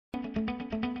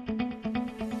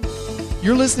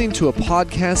You're listening to a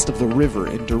podcast of The River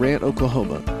in Durant,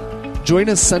 Oklahoma. Join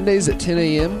us Sundays at 10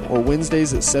 a.m. or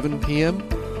Wednesdays at 7 p.m.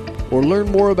 or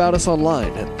learn more about us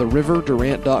online at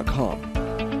theriverdurant.com.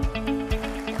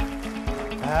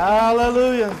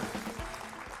 Hallelujah.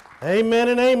 Amen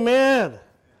and amen.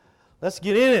 Let's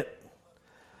get in it.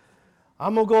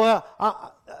 I'm going to go out.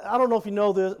 I don't know if you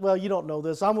know this. Well, you don't know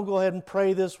this. I'm going to go ahead and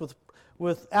pray this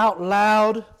with out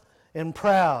loud and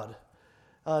proud.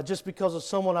 Just because of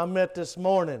someone I met this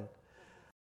morning.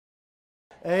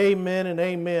 Amen and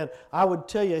amen. I would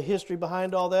tell you a history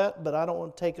behind all that, but I don't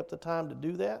want to take up the time to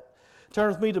do that. Turn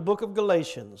with me to the book of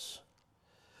Galatians.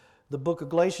 The book of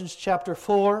Galatians, chapter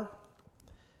 4.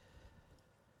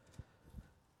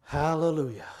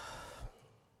 Hallelujah.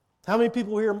 How many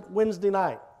people were here Wednesday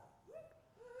night?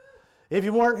 If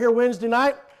you weren't here Wednesday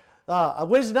night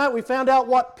we found out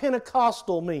what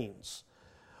Pentecostal means.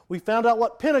 We found out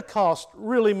what Pentecost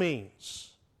really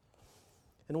means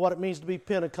and what it means to be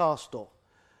Pentecostal.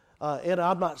 And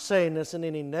I'm not saying this in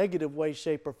any negative way,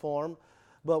 shape, or form,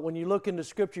 but when you look into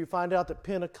Scripture, you find out that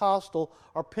Pentecostal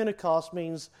or Pentecost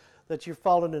means that you're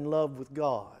falling in love with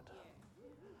God.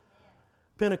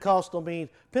 Pentecostal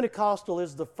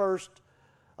is the first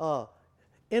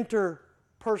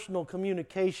interpersonal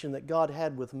communication that God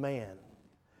had with man,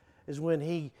 is when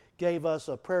He gave us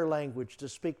a prayer language to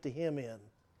speak to Him in.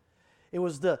 It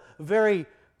was the very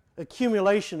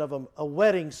accumulation of a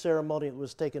wedding ceremony that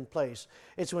was taking place.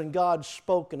 It's when God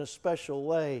spoke in a special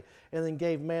way and then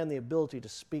gave man the ability to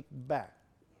speak back.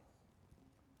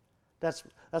 That's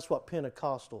what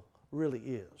Pentecostal really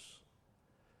is.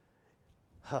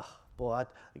 Boy,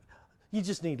 you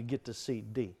just need to get the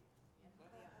CD.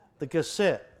 The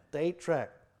cassette, the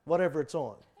 8-track, whatever it's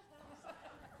on.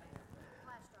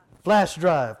 Flash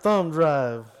drive, thumb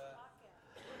drive.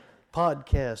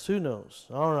 Podcast, who knows?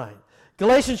 All right.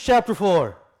 Galatians chapter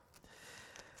 4.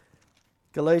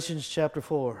 Galatians chapter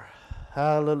 4.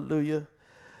 Hallelujah.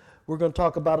 We're going to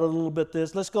talk about it a little bit.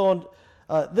 Let's go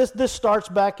on. This starts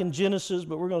back in Genesis,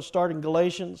 but we're going to start in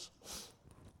Galatians.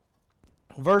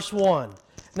 Verse 1.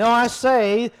 Now I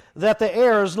say that the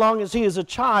heir, as long as he is a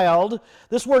child,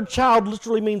 this word child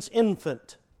literally means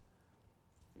infant.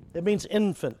 It means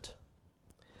infant.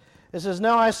 It says,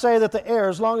 now I say that the heir,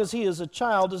 as long as he is a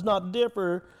child, does not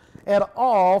differ at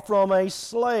all from a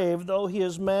slave, though he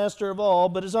is master of all,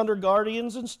 but is under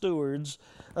guardians and stewards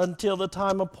until the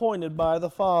time appointed by the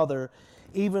Father.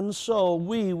 Even so,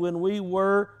 we, when we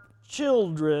were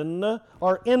children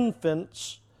or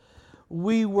infants,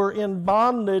 we were in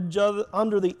bondage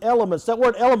under the elements. That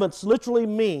word elements literally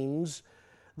means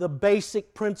the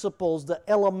basic principles, the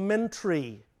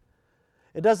elementary.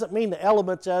 It doesn't mean the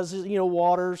elements as,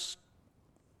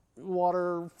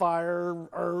 water, fire,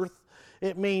 earth.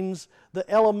 It means the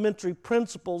elementary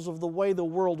principles of the way the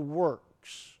world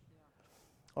works.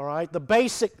 All right? The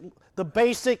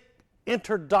basic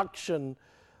introduction.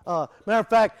 Matter of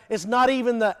fact, it's not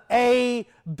even the A,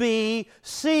 B,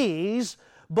 C's,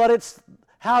 but it's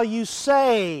how you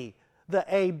say the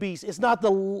A, B. It's not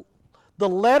the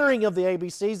lettering of the A, B,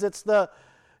 C's. It's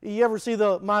you ever see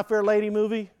the My Fair Lady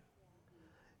movie?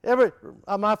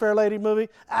 A My Fair Lady movie?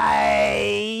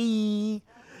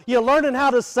 You're learning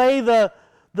how to say the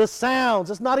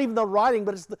sounds. It's not even the writing,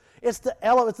 but it's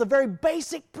the very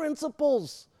basic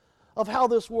principles of how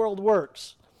this world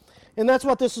works. And that's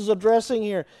what this is addressing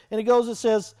here. And it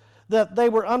says that they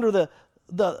were under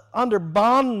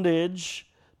bondage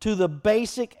to the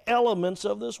basic elements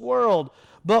of this world.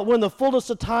 But when the fullness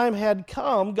of time had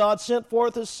come, God sent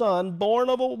forth His Son,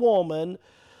 born of a woman,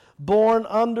 born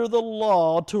under the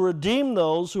law, to redeem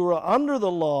those who are under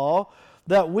the law,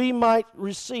 that we might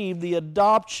receive the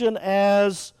adoption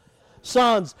as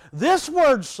sons. This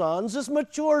word sons is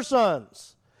mature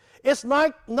sons. It's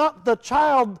not the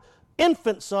child,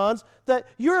 infant sons, that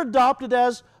you're adopted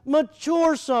as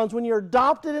mature sons. When you're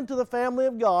adopted into the family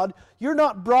of God, you're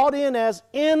not brought in as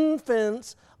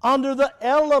infants under the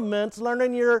elements,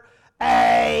 learning your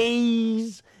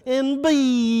A's and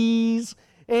B's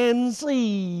and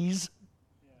C's.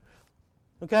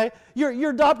 Okay? You're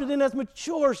adopted in as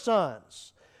mature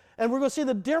sons. And we're going to see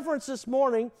the difference this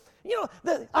morning.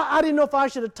 I didn't know if I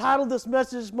should have titled this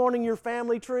message this morning, Your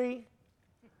Family Tree.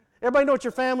 Everybody know what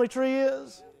your family tree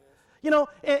is? And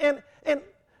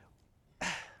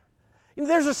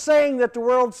there's a saying that the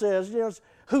world says,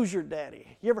 who's your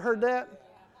daddy? You ever heard that?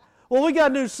 Well, we got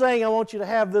a new saying I want you to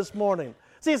have this morning.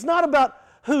 See, it's not about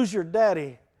who's your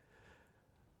daddy.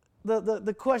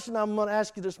 The question I'm going to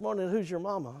ask you this morning is, who's your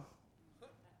mama?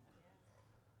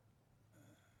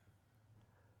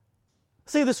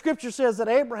 See, the Scripture says that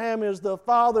Abraham is the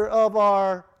father of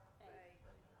our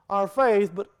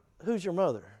faith, but who's your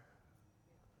mother?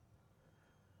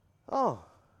 Oh,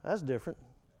 that's different.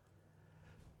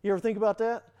 You ever think about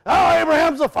that? Oh,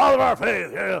 Abraham's the father of our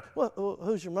faith. Yeah. Well,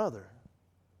 who's your mother?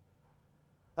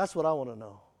 That's what I want to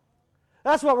know.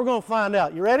 That's what we're going to find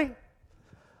out. You ready?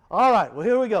 All right, well,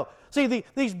 here we go. See,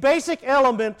 these basic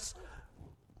elements.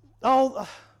 Oh,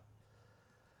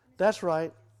 that's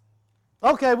right.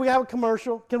 Okay, we have a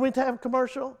commercial. Can we have a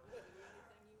commercial?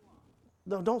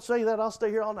 No, don't say that. I'll stay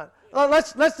here all night.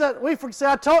 Let's. We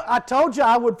forget. I told you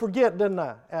I would forget, didn't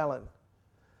I, Alan?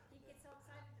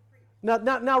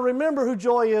 Now, remember who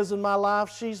Joy is in my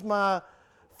life. She's my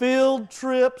field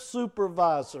trip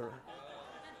supervisor.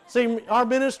 See, our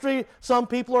ministry, some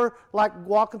people are like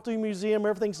walking through a museum,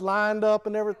 everything's lined up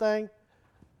and everything.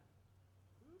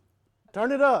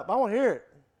 Turn it up. I want to hear it.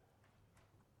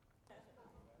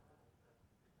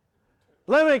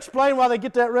 Let me explain why they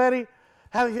get that ready.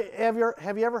 Have you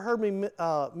ever heard me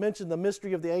mention the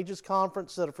Mystery of the Ages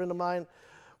conference that a friend of mine,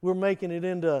 we're making it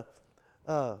into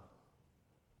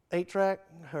 8-track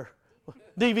or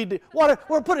DVD.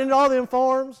 We're putting it in all them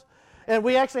forms. And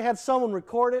we actually had someone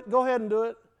record it. Go ahead and do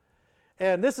it.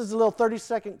 And this is a little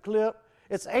 30-second clip.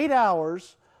 It's 8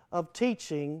 hours of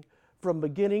teaching from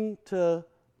beginning to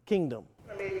kingdom.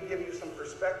 Maybe give you some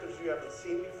perspectives you haven't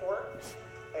seen before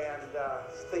and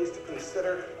things to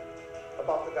consider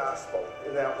about the gospel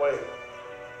in that way.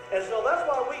 And so that's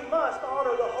why we must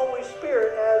honor the Holy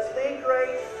Spirit as the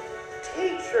great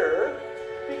teacher,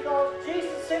 because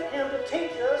Jesus sent him to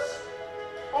teach us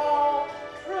all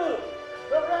truth.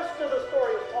 The rest of the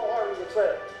story, as Paul Harvey would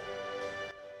say.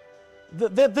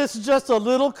 This is just a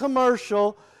little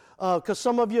commercial, because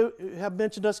some of you have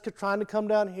mentioned us trying to come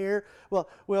down here.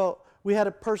 Well, we had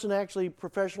a person actually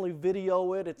professionally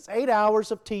video it. It's 8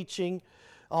 hours of teaching,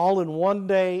 all in one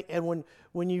day. And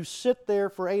when you sit there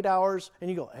for 8 hours and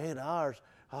you go, 8 hours,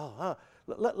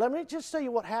 let me just tell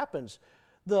you what happens.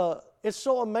 It's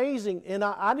so amazing, and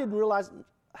I didn't realize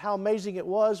how amazing it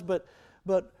was, but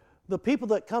the people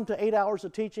that come to 8 hours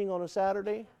of teaching on a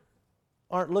Saturday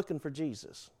aren't looking for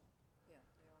Jesus.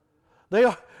 They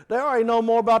already know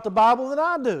more about the Bible than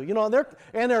I do, you know.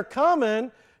 They're coming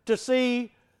to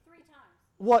see 3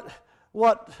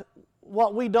 times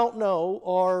what we don't know,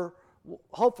 or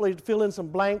hopefully to fill in some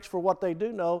blanks for what they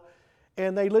do know.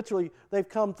 And they've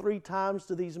come 3 times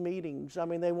to these meetings. I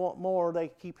mean, they want more. They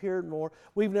keep hearing more.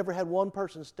 We've never had one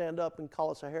person stand up and call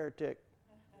us a heretic.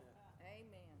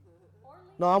 Amen.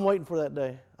 No, I'm waiting for that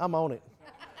day. I'm on it.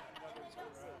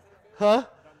 Huh?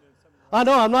 I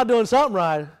know I'm not doing something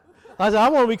right. I said, I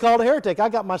want to be called a heretic. I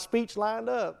got my speech lined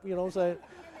up, you know what I'm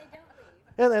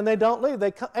saying? And they don't leave. They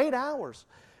come 8 hours.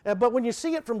 But when you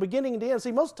see it from beginning to end,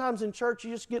 see, most times in church you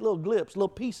just get little glimpses, little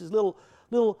pieces, little,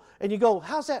 and you go,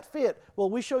 how's that fit? Well,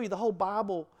 we show you the whole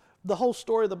Bible, the whole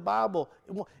story of the Bible.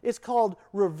 It's called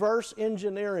reverse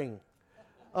engineering.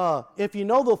 If you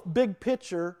know the big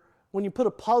picture, when you put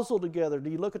a puzzle together, do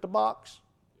you look at the box?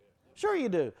 Sure you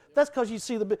do. That's because you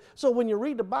see the big. So when you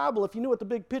read the Bible, if you knew what the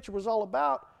big picture was all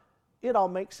about, it all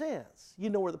makes sense. You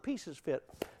know where the pieces fit.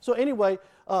 So anyway,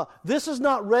 this is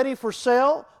not ready for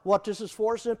sale. What this is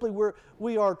for, simply we're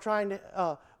trying to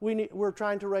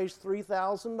raise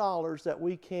 $3,000 that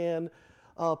we can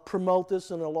promote this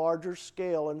in a larger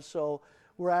scale, and so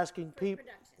we're asking people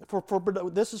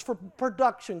this is for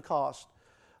production cost.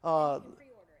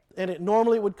 And it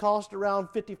normally would cost around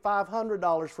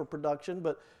 $5,500 for production,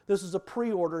 but this is a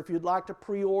pre-order. If you'd like to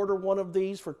pre-order one of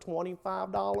these for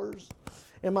 $25,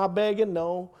 am I begging?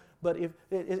 No, but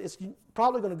it's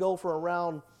probably going to go for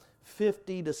around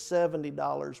 $50 to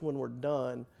 $70 when we're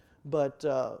done. But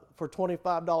for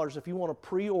 $25, if you want to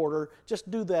pre-order,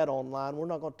 just do that online. We're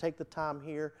not going to take the time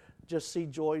here. Just see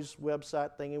Joy's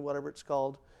website thingy, whatever it's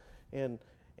called, and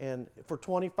for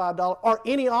 $25 or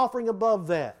any offering above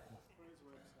that.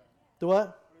 Do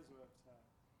what?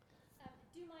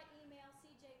 Do my email,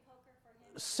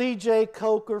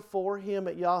 cjcoker4him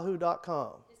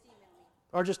cjcoker4him@yahoo.com. Just email me.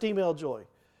 Or just email Joy.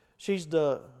 She's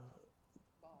the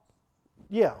boss.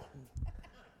 Yeah.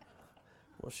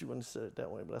 Well, she wouldn't have said it that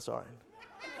way, but that's all right.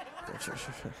 Okay,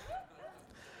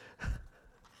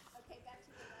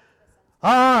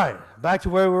 All right, back to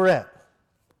where we were at.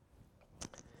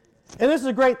 And this is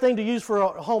a great thing to use for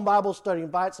a home Bible study.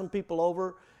 Invite some people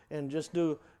over and just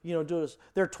do this.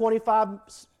 There are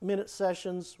 25-minute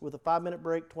sessions with a 5-minute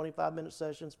break, 25-minute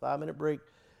sessions, 5-minute break,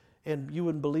 and you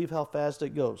wouldn't believe how fast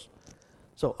it goes.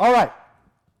 So, all right,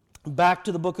 back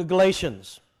to the book of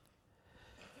Galatians.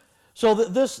 So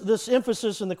this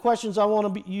emphasis and the questions I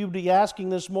want you to be asking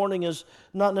this morning is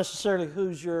not necessarily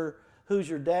who's your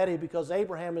daddy, because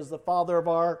Abraham is the father of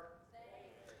our.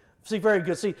 See, very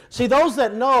good. See, those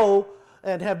that know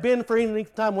and have been for any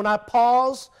time, when I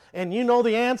pause and you know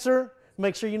the answer,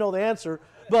 make sure you know the answer,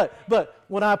 but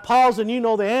when I pause and you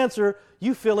know the answer,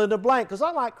 you fill in the blank, because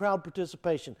I like crowd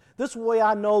participation. This is the way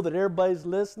I know that everybody's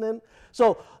listening.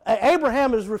 So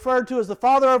Abraham is referred to as the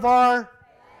father of our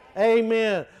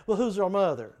Amen. Well, who's our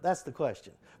mother? That's the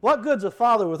question. What good's a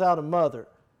father without a mother?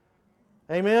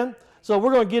 Amen? So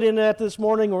we're going to get into that this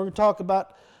morning. We're going to talk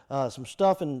about some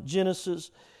stuff in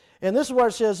Genesis. And this is what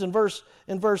it says in verse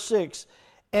 6.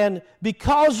 And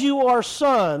because you are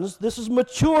sons, this is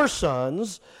mature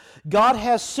sons, God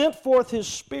has sent forth His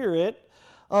Spirit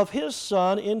of His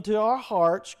Son into our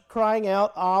hearts, crying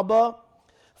out, Abba,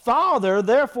 Father.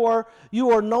 Therefore,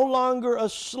 you are no longer a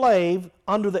slave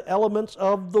under the elements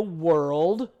of the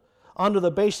world, under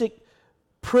the basic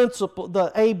principle,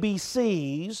 the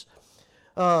ABCs,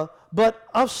 but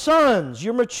of sons.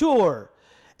 You're mature.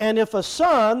 And if a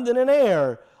son, then an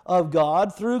heir of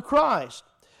God through Christ.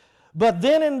 But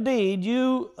then indeed,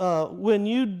 you, when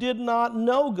you did not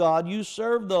know God, you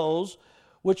served those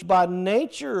which by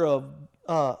nature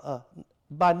are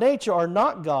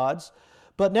not God's.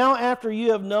 But now after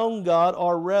you have known God,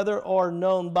 or rather are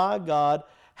known by God,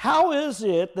 how is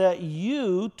it that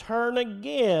you turn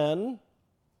again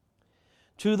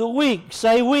to the weak?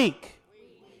 Say weak.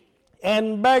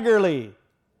 And beggarly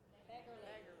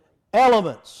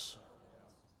elements.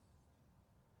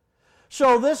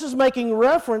 So this is making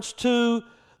reference to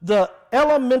the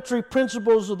elementary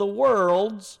principles of the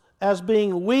world as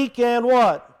being weak and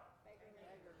what?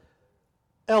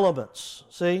 Elements.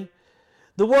 See?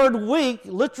 The word weak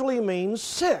literally means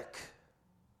sick.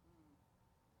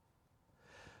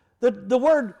 The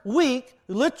word weak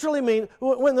literally means,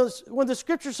 when the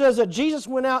scripture says that Jesus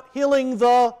went out healing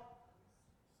the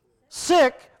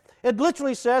sick, it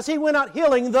literally says He went out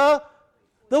healing the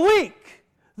weak.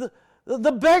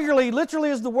 The beggarly literally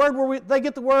is the word where they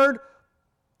get the word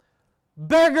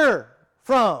beggar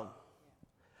from.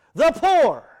 The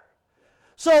poor.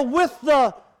 So with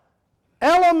the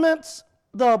elements,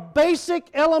 the basic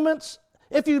elements,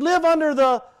 if you live under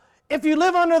the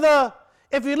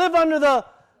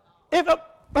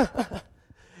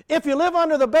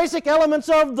basic elements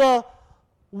of the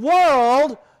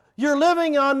world, you're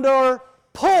living under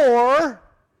poor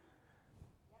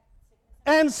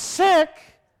and sick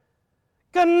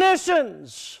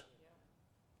conditions.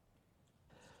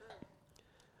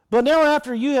 But now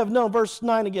after you have known, verse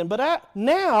 9 again, but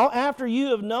now after you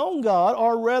have known God,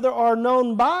 or rather are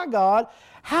known by God,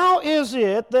 how is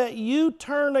it that you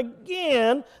turn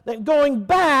again, that going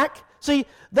back, see,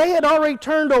 they had already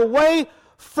turned away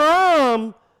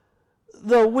from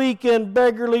the weak and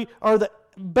beggarly, or the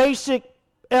basic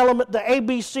element, the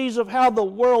ABCs of how the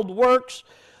world works.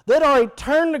 They'd already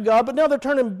turned to God, but now they're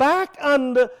turning back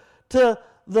to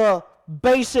the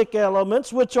basic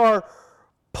elements, which are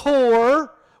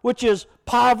poor, which is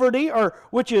poverty, or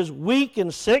which is weak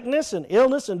and sickness and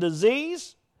illness and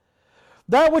disease.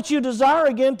 That which you desire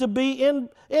again to be in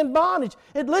bondage.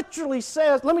 It literally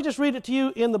says, let me just read it to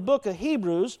you in the book of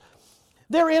Hebrews.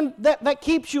 That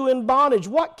keeps you in bondage.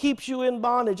 What keeps you in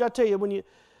bondage? I tell you, when you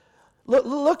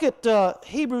look at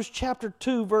Hebrews chapter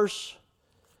 2, verse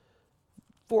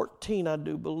 14, I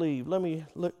do believe. Let me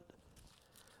look.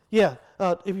 Yeah,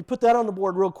 if you put that on the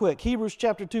board real quick. Hebrews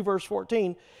chapter 2, verse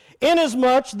 14.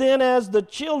 Inasmuch then as the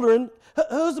children,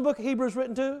 who's the book of Hebrews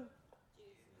written to?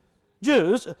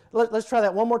 Jews. Let's try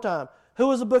that one more time. Who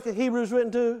was the book of Hebrews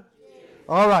written to? Jews.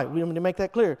 All right, we need to make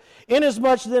that clear.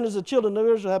 Inasmuch then as the children of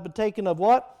Israel have been taken of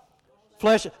what?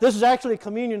 Flesh. This is actually a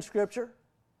communion scripture.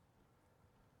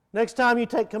 Next time you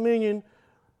take communion,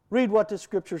 read what this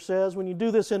scripture says. When you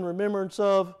do this in remembrance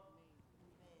of,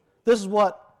 this is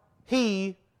what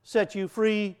He set you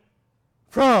free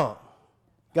from.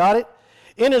 Got it?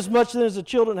 Inasmuch then as the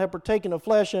children have partaken of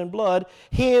flesh and blood,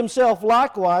 He Himself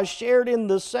likewise shared in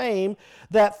the same,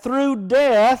 that through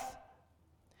death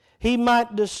He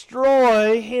might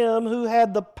destroy him who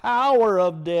had the power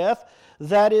of death,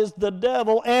 that is the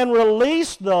devil, and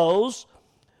release those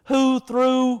who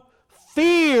through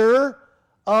fear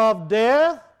of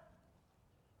death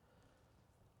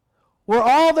were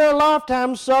all their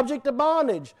lifetime subject to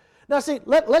bondage. Now see,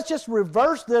 let's just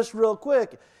reverse this real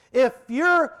quick. If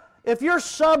you're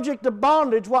subject to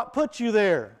bondage, what puts you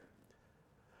there?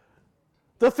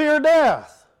 The fear of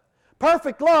death.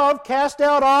 Perfect love cast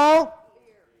out all.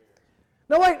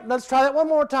 No, wait, let's try that one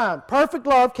more time. Perfect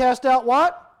love cast out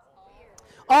what?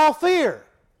 All fear.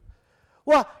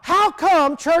 Well, how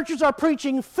come churches are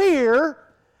preaching fear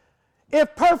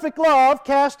if perfect love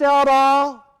cast out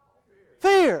all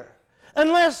fear?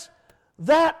 Unless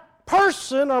that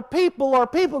person or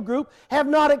people group have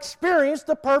not experienced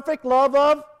the perfect love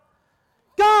of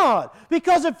God.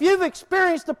 Because if you've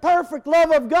experienced the perfect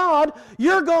love of God,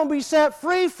 you're going to be set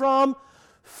free from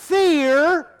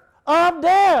fear of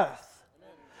death.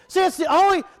 See, it's the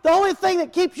only thing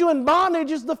that keeps you in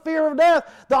bondage is the fear of death.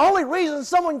 The only reason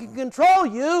someone can control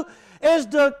you is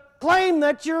to claim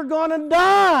that you're going to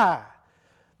die.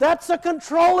 That's a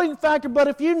controlling factor. But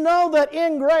if you know that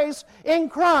in grace, in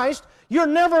Christ, you're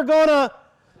never going to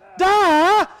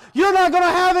die, you're not going to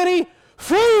have any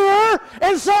fear,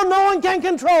 and so no one can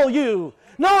control you.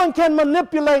 No one can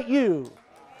manipulate you.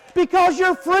 Because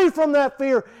you're free from that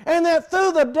fear. And that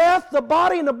through the death, the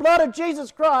body, and the blood of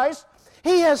Jesus Christ,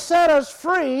 He has set us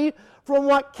free from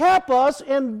what kept us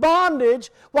in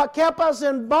bondage. What kept us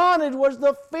in bondage was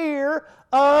the fear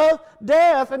of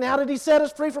death. And how did He set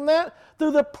us free from that?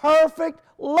 Through the perfect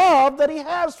love that He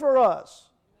has for us.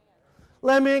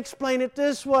 Let me explain it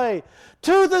this way.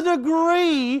 To the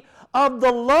degree of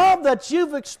the love that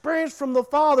you've experienced from the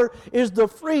Father is the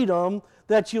freedom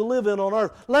that you live in on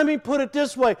earth. Let me put it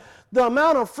this way. The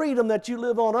amount of freedom that you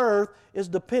live on earth is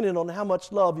dependent on how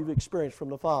much love you've experienced from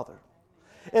the Father.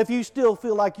 If you still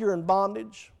feel like you're in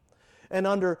bondage and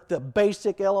under the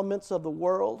basic elements of the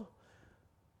world,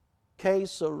 que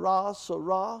sera,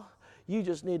 sera, you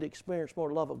just need to experience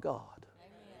more love of God.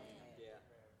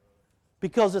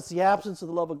 Because it's the absence of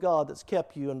the love of God that's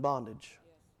kept you in bondage.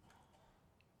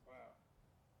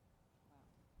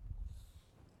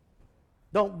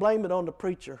 Don't blame it on the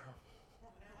preacher.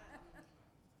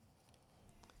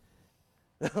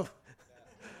 Oh,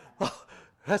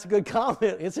 that's a good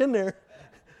comment. It's in there.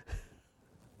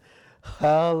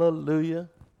 Hallelujah.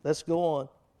 Let's go on.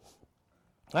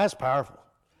 That's powerful.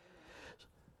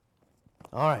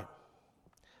 All right.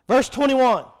 Verse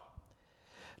 21.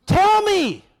 Tell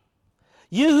me,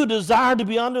 you who desire to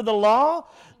be under the law.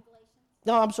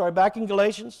 No, I'm sorry, back in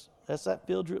Galatians. That's that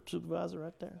field trip supervisor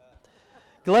right there.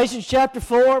 Galatians chapter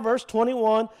 4, verse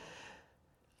 21.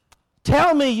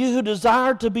 Tell me, you who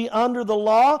desire to be under the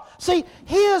law. See,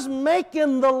 He is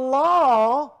making the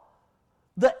law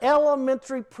the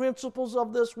elementary principles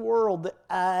of this world.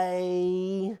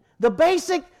 The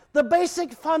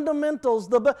basic fundamentals.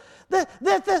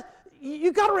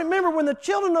 You got to remember, when the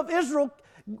children of Israel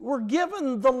were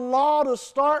given the law to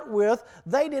start with,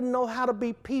 they didn't know how to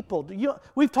be people.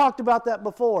 We've talked about that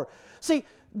before. See,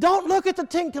 don't look at the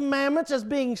Ten Commandments as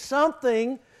being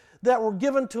something that were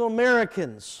given to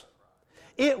Americans.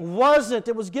 It wasn't.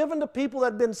 It was given to people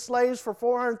that had been slaves for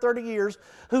 430 years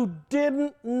who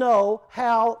didn't know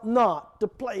how not to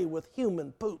play with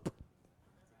human poop.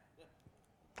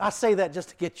 I say that just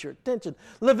to get your attention.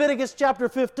 Leviticus chapter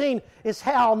 15 is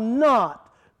how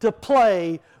not to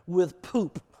play with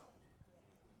poop.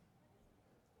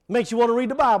 Makes you want to read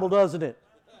the Bible, doesn't it?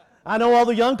 I know all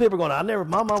the young people are going,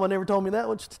 my mama never told me that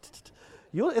one.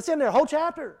 It's in there, whole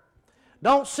chapter.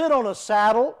 Don't sit on a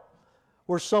saddle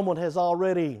where someone has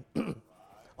already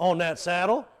on that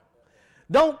saddle.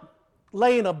 Don't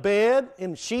lay in a bed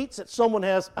in sheets that someone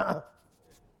has,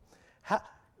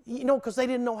 because they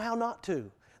didn't know how not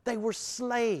to. They were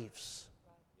slaves.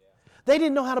 They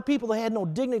didn't know how to people. They had no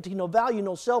dignity, no value,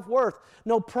 no self-worth,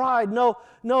 no pride,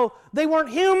 they weren't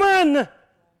human.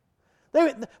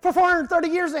 For 430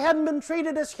 years, they hadn't been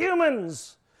treated as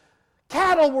humans.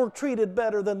 Cattle were treated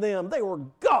better than them. They were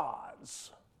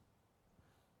gods.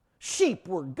 Sheep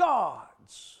were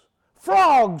gods.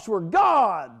 Frogs were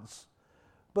gods.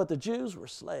 But the Jews were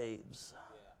slaves.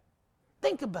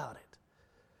 Think about it.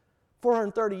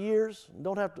 430 years,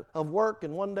 don't have to of work,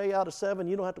 and one day out of 7,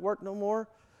 you don't have to work no more.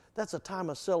 That's a time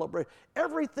of celebration.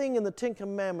 Everything in the Ten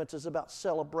Commandments is about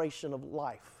celebration of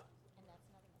life.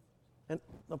 And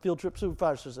a field trip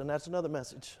supervisor says, and that's another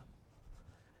message.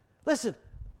 Listen,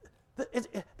 it's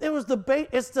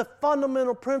the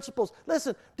fundamental principles.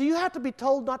 Listen, do you have to be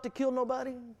told not to kill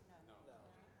nobody? No.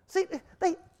 See,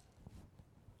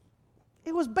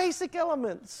 it was basic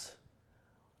elements.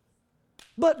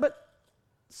 But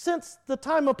since the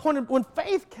time appointed, when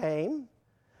faith came,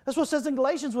 that's what it says in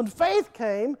Galatians, when faith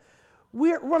came,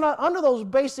 we're not under those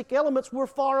basic elements, we're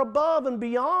far above and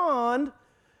beyond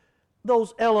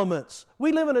those elements.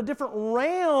 We live in a different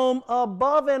realm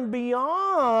above and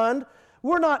beyond.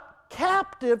 We're not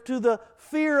captive to the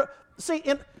fear. See,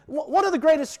 one of the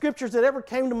greatest scriptures that ever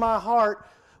came to my heart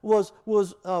was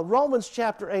Romans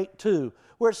chapter 8:2,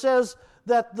 where it says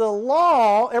that the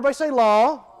law, everybody say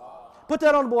law. Put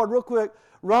that on the board real quick.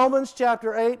 Romans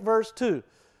chapter 8, verse 2.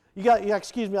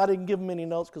 Excuse me, I didn't give them any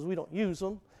notes because we don't use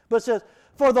them. But it says,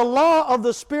 for the law of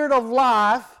the Spirit of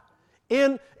life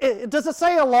does it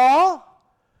say a law?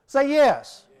 Say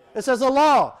yes. It says a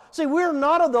law. See, we're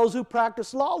not of those who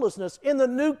practice lawlessness. In the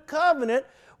new covenant,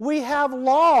 we have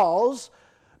laws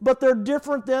but they're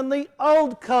different than the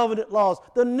old covenant laws.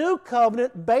 The new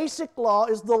covenant basic law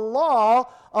is the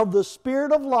law of the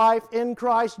Spirit of life in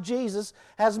Christ Jesus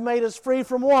has made us free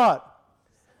from what?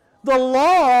 The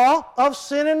law of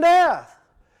sin and death.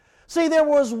 See, there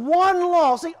was one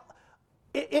law. See,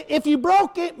 if you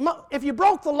broke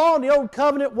the law in the old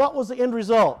covenant, what was the end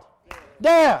result?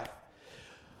 Death.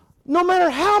 No matter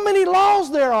how many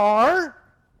laws there are,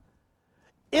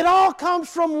 it all comes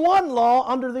from one law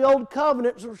under the old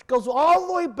covenant, which goes all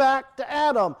the way back to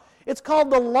Adam. It's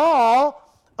called the law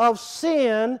of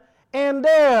sin and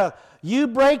death. You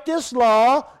break this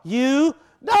law, you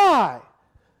die.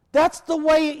 That's the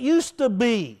way it used to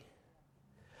be.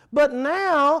 But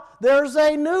now there's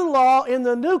a new law in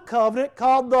the new covenant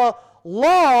called the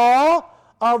law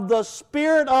of the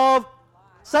Spirit of,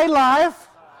 say life,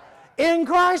 in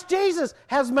Christ Jesus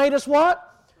has made us what?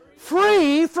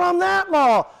 Free from that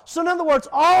law. So in other words,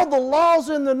 all the laws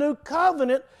in the new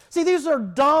covenant, see, these are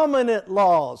dominant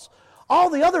laws. All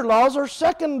the other laws are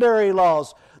secondary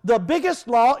laws. The biggest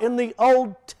law in the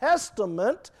Old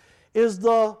Testament is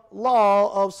the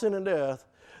law of sin and death.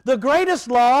 The greatest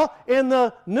law in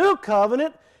the new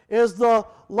covenant is the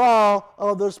law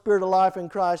of the Spirit of life in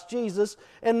Christ Jesus.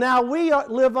 And now we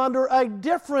live under a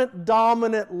different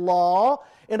dominant law,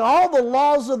 and all the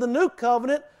laws of the new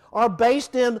covenant are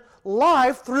based in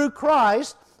life through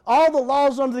Christ. All the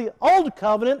laws under the old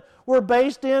covenant were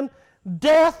based in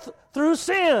death through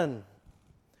sin.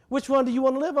 Which one do you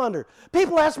want to live under?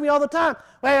 People ask me all the time,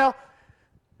 well,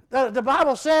 the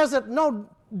Bible says that no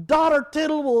dot or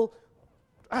tittle will,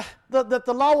 that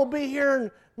the law will be here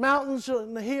in mountains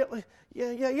and the hill.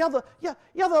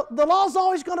 The law's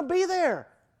always going to be there.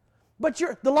 But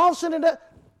the law of sin and death,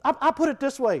 I put it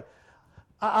this way.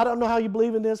 I don't know how you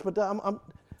believe in this, but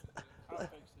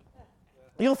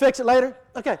you'll fix it later?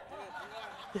 Okay.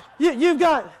 You've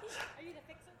got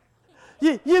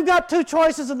two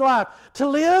choices in life. To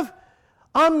live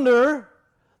under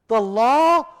the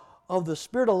law of the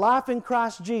Spirit of life in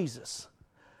Christ Jesus.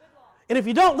 And if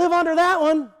you don't live under that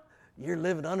one, you're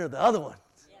living under the other one.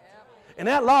 And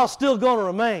that law is still going to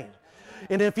remain.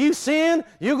 And if you sin,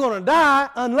 you're going to die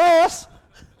unless.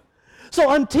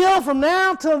 So until from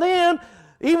now till then,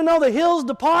 even though the hills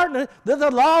depart,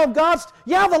 the law of God's,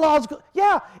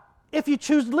 if you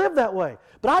choose to live that way.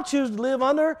 But I choose to live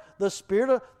under the Spirit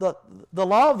of the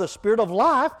law of the Spirit of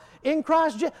life in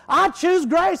Christ Jesus. I choose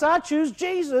grace. I choose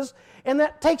Jesus. And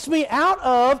that takes me out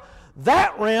of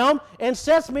that realm and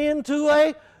sets me into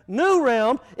a new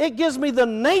realm. It gives me the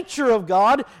nature of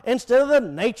God instead of the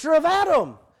nature of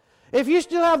Adam. If you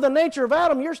still have the nature of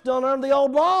Adam, you're still under the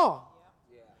old law.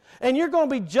 And you're going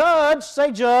to be judged,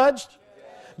 say judged,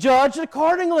 judged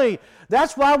accordingly.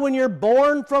 That's why when you're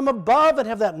born from above and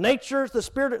have that nature, the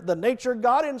Spirit, the nature of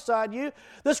God inside you,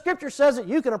 the Scripture says that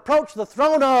you can approach the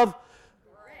throne of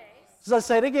grace. So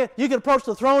say it again. You can approach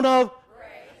the throne of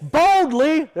grace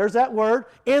boldly, there's that word,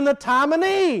 in the time of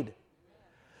need.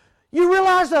 You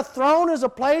realize the throne is a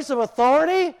place of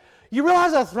authority? You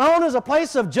realize the throne is a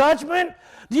place of judgment?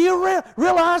 Do you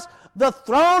realize the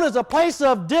throne is a place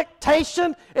of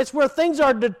dictation? It's where things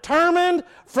are determined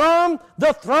from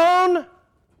the throne.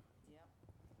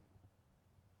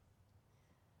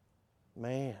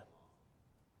 Man.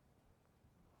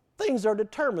 Things are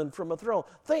determined from a throne.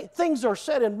 Things are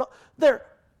set in,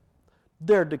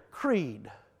 they're decreed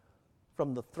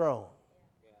from the throne.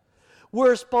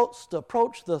 We're supposed to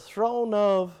approach the throne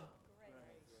of,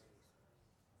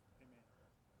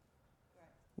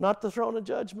 not the throne of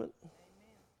judgment.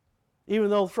 Even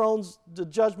though thrones, the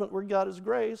judgment where God is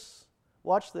grace.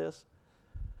 Watch this.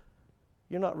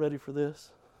 You're not ready for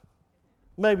this.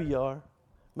 Maybe you are.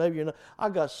 Maybe you're not. I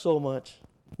got so much.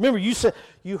 Remember, you said,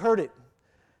 you heard it.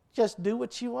 Just do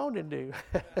what you want to do.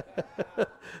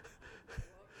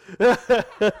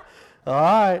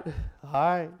 All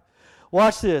right.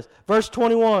 Watch this. Verse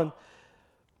 21.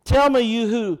 Tell me, you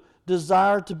who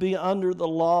desire to be under the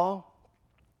law,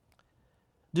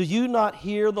 do you not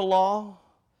hear the law?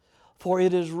 For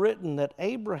it is written that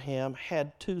Abraham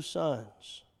had 2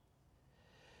 sons,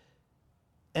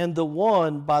 and the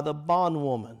one by the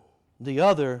bondwoman, the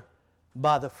other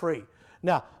by the free.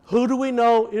 Now, who do we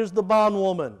know is the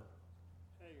bondwoman?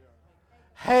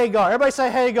 Hagar. Everybody say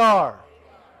Hagar.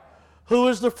 Who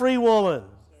is the free woman?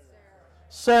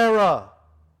 Sarah.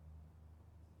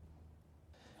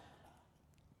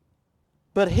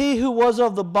 But he who was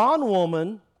of the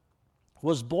bondwoman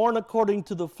was born according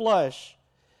to the flesh.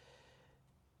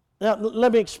 Now,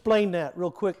 let me explain that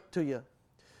real quick to you.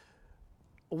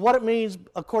 What it means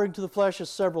according to the flesh is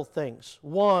several things.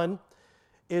 One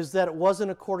is that it wasn't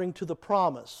according to the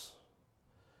promise.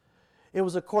 it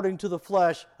was according to the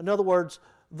flesh. In other words,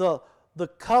 the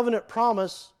covenant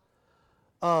promise,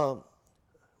 I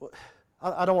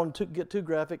don't want to get too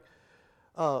graphic.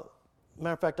 Matter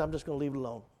of fact, I'm just going to leave it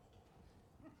alone.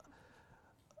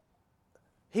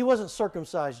 He wasn't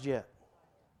circumcised yet.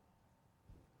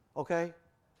 Okay?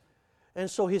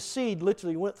 And so his seed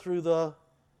literally went through the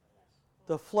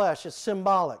flesh. It's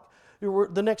symbolic.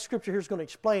 The next scripture here is going to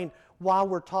explain why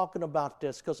we're talking about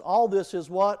this, because all this is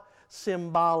what?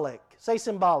 Symbolic. Say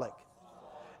symbolic.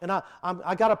 And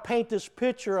I got to paint this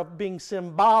picture of being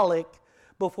symbolic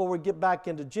before we get back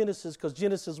into Genesis, because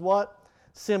Genesis is what?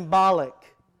 Symbolic.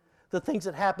 The things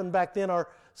that happened back then are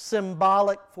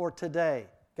symbolic for today.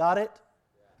 Got it?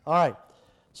 All right.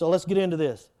 So let's get into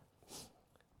this.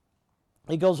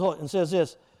 He goes on and says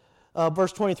this,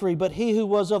 verse 23, but he who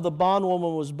was of the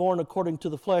bondwoman was born according to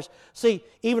the flesh. See,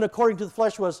 even according to the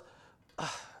flesh was,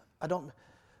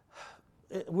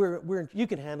 you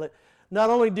can handle it. Not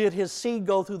only did his seed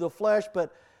go through the flesh,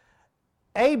 but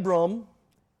Abram,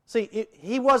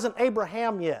 he wasn't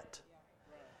Abraham yet.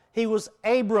 He was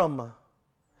Abram.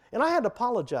 And I had to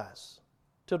apologize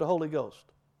to the Holy Ghost.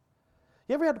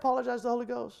 You ever had to apologize to the Holy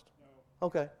Ghost? No.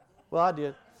 Okay. Well, I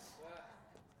did.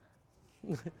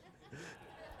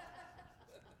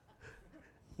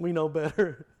 We know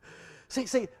better.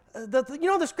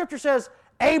 The scripture says,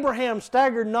 Abraham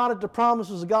staggered not at the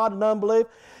promises of God in unbelief.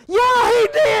 Yeah, he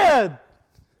did!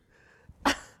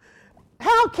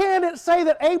 How can it say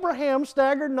that Abraham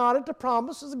staggered not at the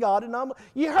promises of God in unbelief?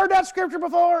 You heard that scripture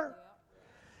before?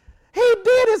 He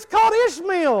did. It's called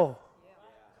Ishmael.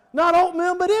 Not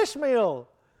oatmeal, but Ishmael.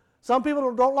 Some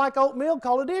people don't like oatmeal,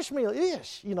 call it Ishmael.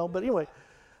 Ish, but anyway.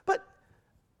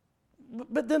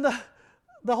 But then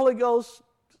the Holy Ghost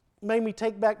made me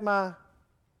take back my,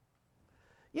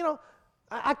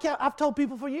 I've told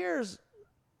people for years,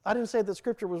 I didn't say the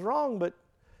scripture was wrong, but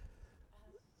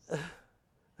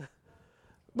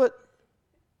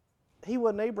he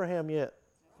wasn't Abraham yet.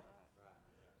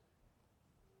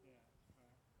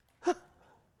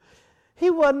 He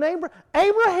wasn't Abraham.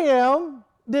 Abraham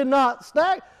did not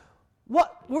stagger.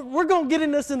 What? We're going to get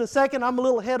in this in a second. I'm a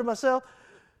little ahead of myself.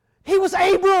 He was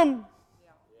Abram.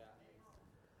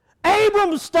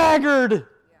 Abram staggered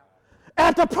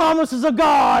at the promises of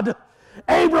God.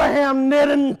 Abraham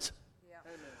didn't.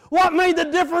 What made the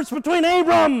difference between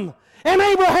Abram and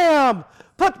Abraham?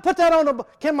 Put that on.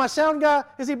 Can my sound guy,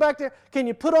 is he back there? Can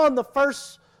you put on the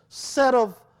first set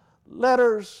of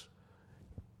letters?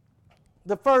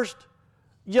 The first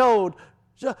Yod.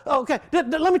 Okay,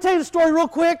 let me tell you the story real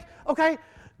quick. Okay,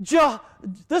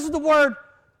 this is the word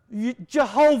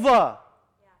Jehovah.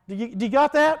 Do you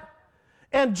got that?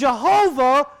 And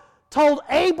Jehovah told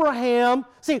Abraham,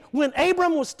 when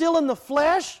Abram was still in the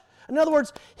flesh, in other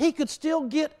words, he could still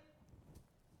get,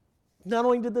 not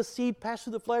only did the seed pass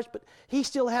through the flesh, but he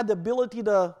still had the ability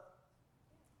to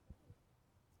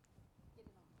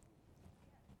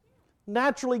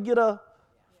naturally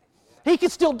he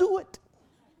could still do it.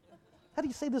 How do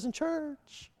you say this in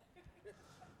church?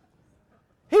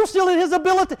 He was still in his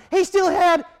ability. He still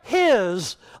had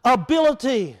his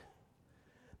ability.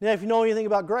 Now, if you know anything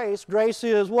about grace, grace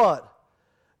is what?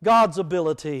 God's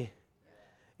ability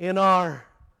in our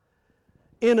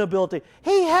inability.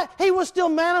 He was still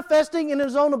manifesting in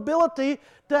his own ability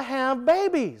to have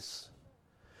babies.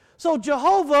 So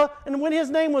Jehovah, and when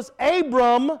his name was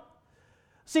Abram,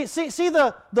 see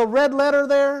the red letter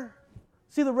there?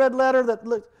 See the red letter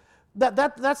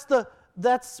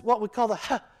that's what we call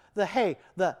the hey,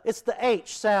 it's the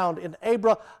H sound in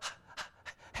Abraham.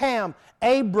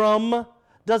 Abram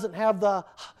doesn't have the,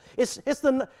 it's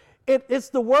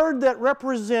the word that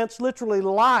represents literally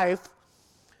life,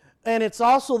 and it's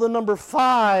also the number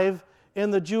 5 in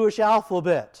the Jewish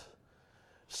alphabet.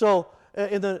 So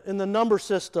in the number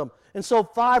system. And so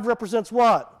 5 represents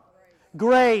what?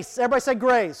 Grace. Everybody say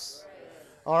grace.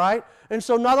 All right? And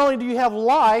so not only do you have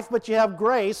life, but you have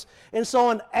grace. And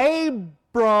so in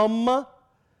Abram, all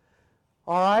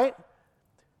right,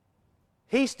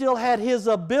 he still had his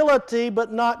ability,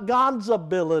 but not God's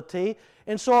ability.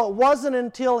 And so it wasn't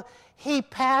until he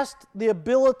passed the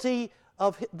ability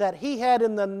that he had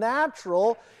in the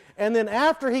natural, and then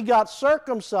after he got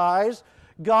circumcised,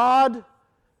 God,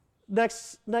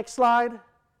 next slide.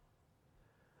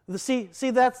 See,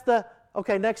 that's the,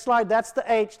 okay, next slide, that's the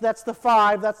H, that's the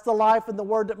 5, that's the life, and the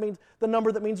word that means, the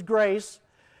number that means grace.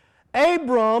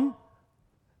 Abram,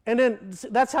 and then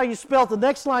that's how you spell it. The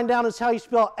next line down is how you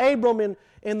spell Abram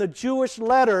in the Jewish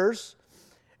letters.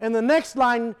 And the next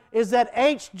line is that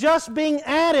H just being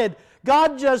added.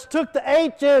 God just took the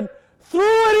H and threw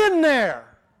it in there.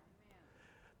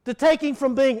 To taking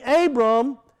from being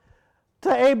Abram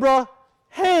to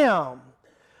Ham.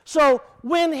 So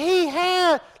when he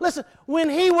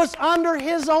was under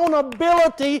his own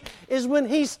ability is when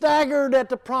he staggered at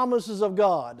the promises of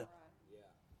God.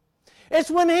 It's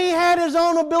when he had his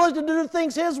own ability to do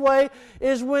things his way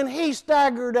is when he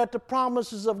staggered at the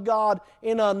promises of God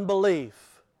in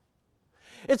unbelief.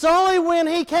 It's only when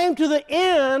he came to the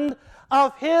end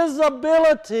of his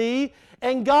ability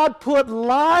and God put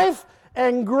life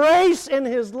and grace in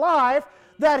his life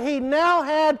that he now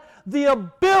had the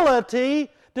ability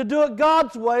to do it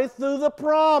God's way through the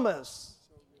promise.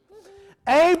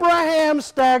 Abraham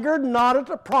staggered not at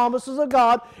the promises of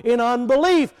God in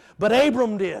unbelief, but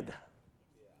Abram did.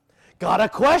 Got a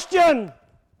question?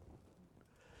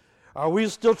 Are we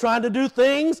still trying to do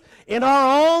things in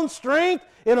our own strength,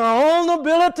 in our own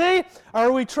ability?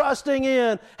 Are we trusting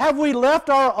in? Have we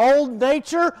left our old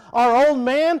nature, our old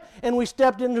man, and we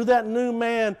stepped into that new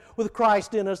man with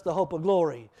Christ in us, the hope of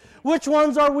glory? Which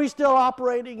ones are we still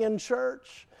operating in,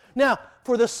 church? Now,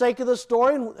 for the sake of the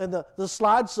story and the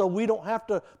slide, so we don't have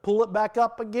to pull it back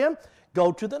up again,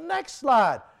 go to the next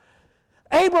slide.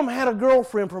 Abram had a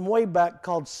girlfriend from way back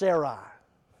called Sarai.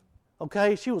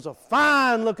 Okay, she was a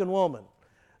fine-looking woman.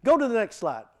 Go to the next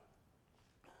slide.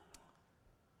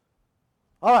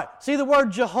 All right, see the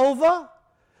word Jehovah?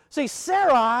 See,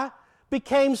 Sarai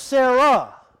became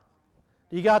Sarah.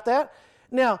 You got that?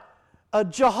 Now,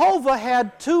 Jehovah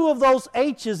had two of those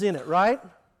H's in it, right?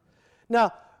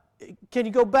 Now, can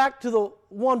you go back to the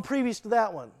one previous to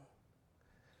that one?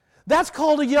 That's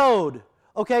called a yod.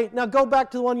 Okay, now go back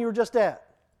to the one you were just at.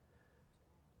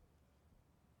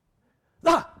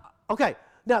 Okay,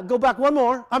 now go back one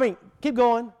more. Keep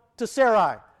going to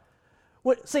Sarai.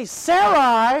 See,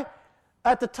 Sarai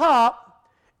at the top,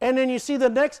 and then you see the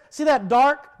next, see that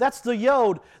dark? That's the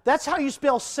yod. That's how you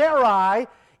spell Sarai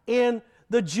in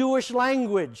the Jewish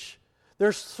language.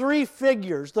 There's three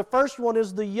figures. The first one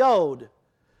is the yod.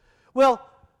 Well,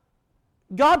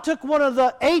 God took one of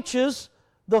the H's,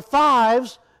 the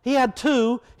fives. He had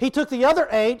two. He took the other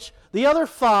H, the other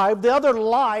five, the other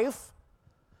life,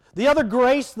 the other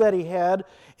grace that he had,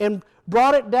 and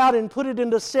brought it down and put it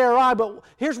into Sarai. But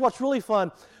here's what's really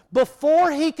fun. Before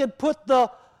he could put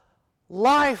the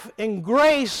life and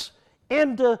grace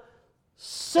into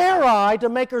Sarai to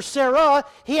make her Sarah,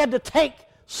 he had to take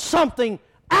something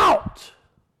out.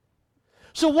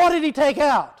 So what did he take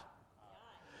out?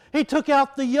 He took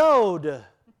out the yod.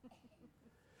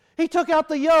 He took out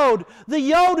the yod. The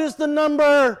yod is the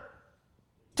number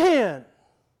 10.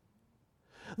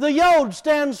 The yod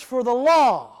stands for the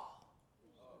law.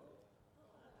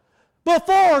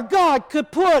 Before God could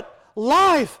put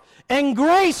life and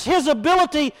grace, His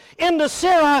ability into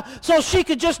Sarah so she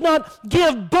could just not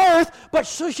give birth, but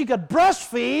so she could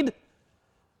breastfeed,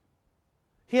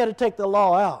 He had to take the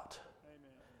law out.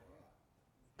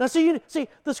 Now see,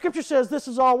 the Scripture says this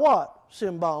is all what?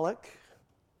 Symbolic.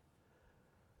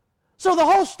 So the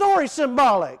whole story is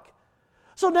symbolic.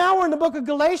 So now we're in the book of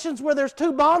Galatians where there's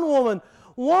two bondwomen.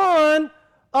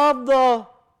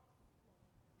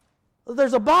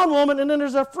 There's a bondwoman and then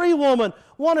there's a free woman.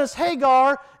 One is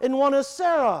Hagar and one is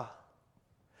Sarah.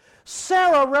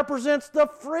 Sarah represents the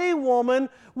free woman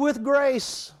with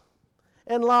grace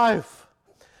and life.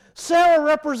 Sarah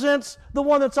represents the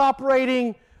one that's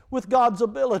operating with God's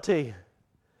ability.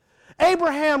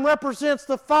 Abraham represents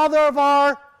the father of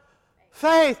our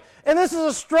faith. And this is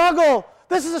a struggle.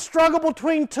 This is a struggle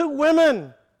between two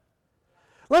women.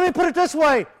 Let me put it this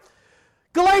way.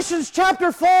 Galatians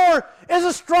chapter 4 is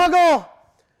a struggle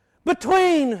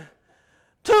between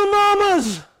two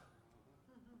mamas.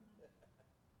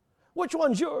 Which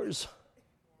one's yours?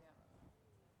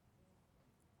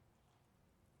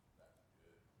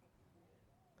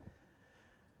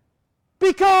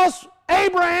 Because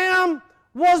Abraham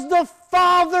was the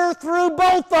father through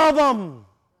both of them.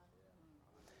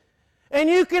 And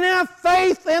you can have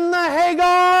faith in the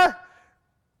Hagar.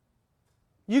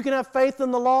 You can have faith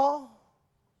in the law.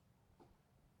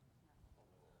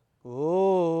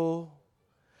 Oh,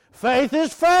 faith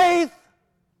is faith.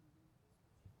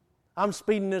 I'm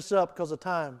speeding this up because of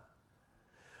time.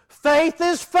 Faith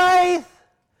is faith.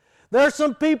 There's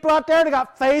some people out there that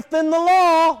got faith in the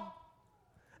law.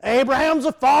 Abraham's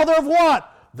the father of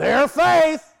what? Their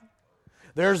faith.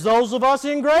 There's those of us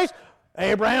in grace.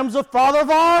 Abraham's the father of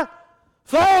our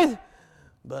faith.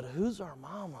 But who's our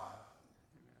mama?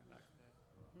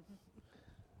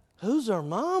 Who's our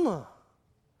mama?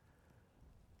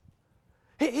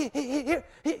 We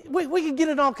can get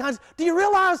in all kinds. Do you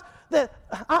realize that,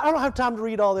 I don't have time to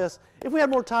read all this. If we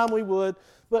had more time, we would.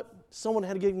 But someone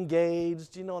had to get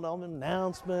engaged, and all the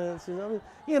announcements,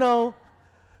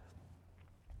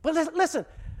 But listen,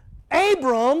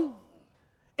 Abram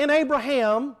and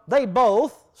Abraham, they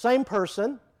both, same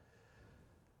person.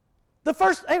 The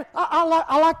first,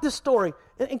 I like this story,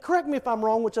 and correct me if I'm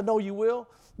wrong, which I know you will,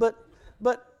 but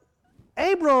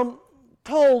Abram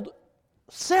told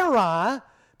Sarai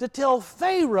to tell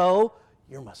Pharaoh,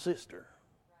 "You're my sister."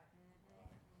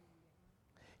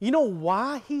 You know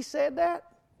why he said that?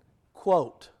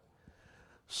 Quote,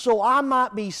 "So I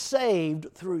might be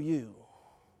saved through you."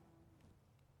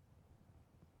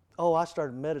 Oh, I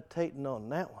started meditating on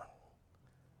that one.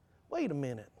 Wait a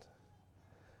minute.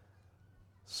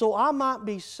 So I might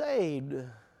be saved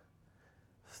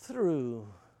through.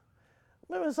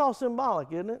 Maybe it's all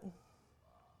symbolic, isn't it?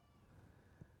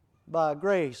 By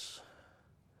grace,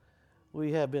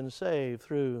 we have been saved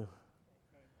through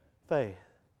faith.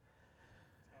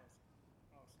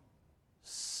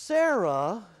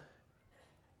 Sarah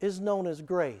is known as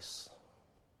grace.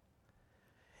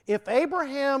 If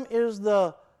Abraham is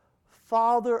the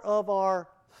father of our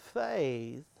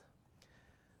faith,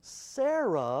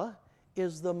 Sarah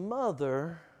is the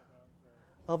mother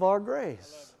of our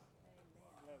grace.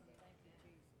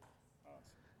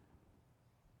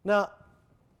 Now,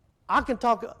 I can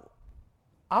talk,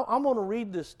 I'm going to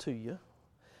read this to you,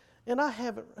 and I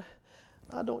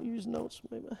don't use notes,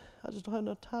 maybe I just don't have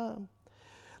enough time.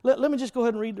 Let me just go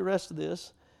ahead and read the rest of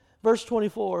this. Verse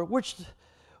 24, which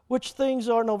things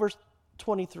are, no, verse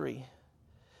 23.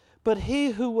 But he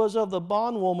who was of the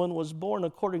bondwoman was born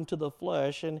according to the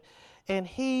flesh, and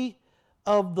he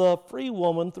of the free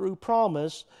woman through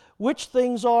promise, which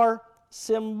things are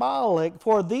symbolic,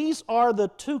 for these are the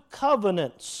two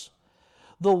covenants.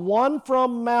 The one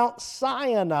from Mount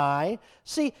Sinai.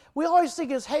 See, we always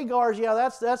think it's Hagar's, yeah,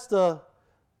 that's the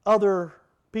other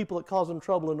people that cause them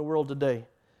trouble in the world today.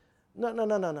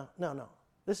 No.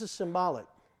 This is symbolic.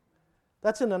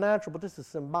 That's in the natural, but this is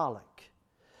symbolic.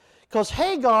 Because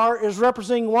Hagar is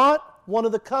representing what? One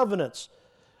of the covenants.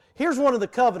 Here's one of the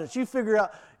covenants. You figure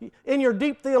out, in your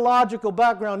deep theological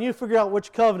background, you figure out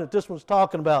which covenant this one's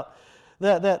talking about.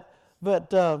 The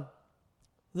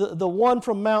one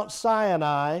from Mount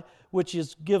Sinai, which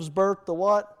gives birth to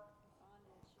what?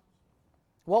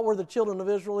 What were the children of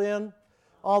Israel in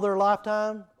all their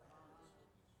lifetime?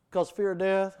 Because fear of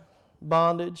death,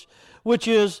 bondage, which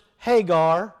is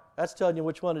Hagar. That's telling you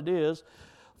which one it is.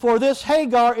 For this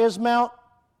Hagar is Mount,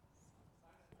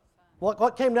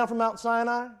 what came down from Mount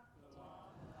Sinai?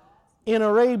 In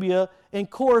Arabia, and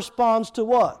corresponds to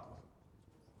what?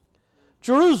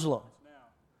 Jerusalem,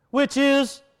 which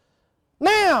is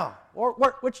now, or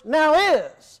which now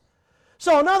is.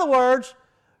 So in other words,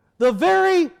 the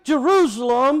very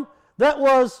Jerusalem that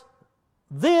was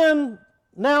then,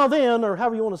 now then, or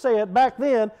however you want to say it, back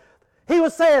then, he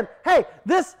was saying, hey,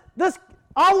 this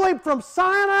all the way from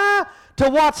Sinai to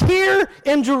what's here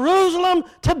in Jerusalem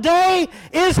today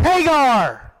is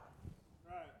Hagar.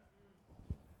 Right.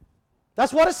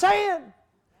 That's what it's saying.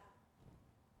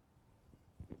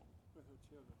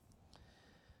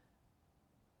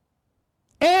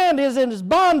 And is in his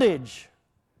bondage.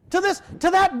 To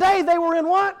that day they were in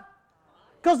what?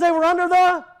 Because they were under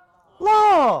the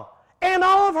law. And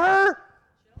all of her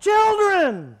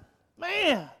children.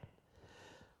 Man.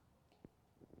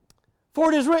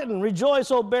 For it is written,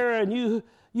 rejoice, O barren, you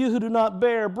who do not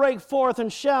bear. Break forth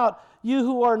and shout, you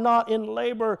who are not in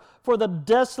labor. For the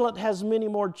desolate has many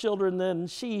more children than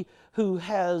she who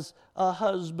has a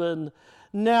husband.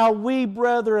 Now we,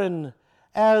 brethren,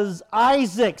 as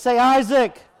Isaac, say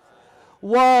Isaac,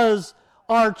 was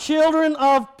our children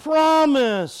of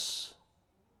promise.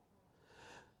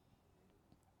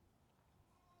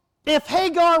 If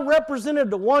Hagar represented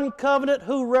the one covenant,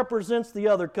 who represents the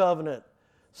other covenant?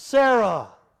 Sarah.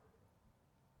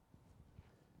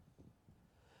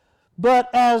 But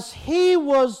as he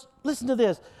was, listen to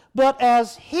this, but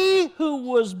as he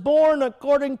who was born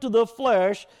according to the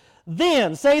flesh,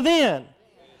 then, say then.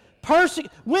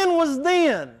 When was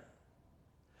then?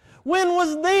 When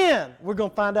was then? We're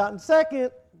going to find out in a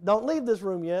second. Don't leave this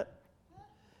room yet.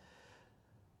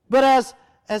 But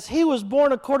as he was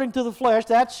born according to the flesh,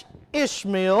 that's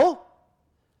Ishmael.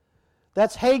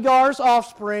 That's Hagar's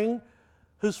offspring,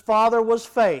 whose father was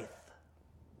faith.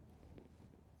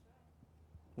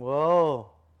 Whoa.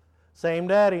 Same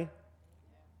daddy.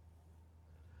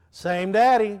 Same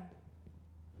daddy.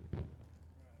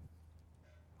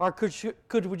 Or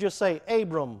could we just say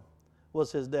Abram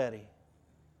was his daddy?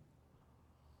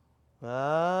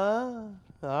 All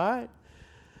right.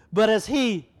 But as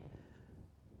he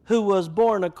who was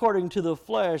born according to the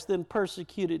flesh then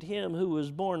persecuted him who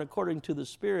was born according to the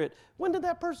Spirit. When did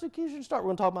that persecution start? We're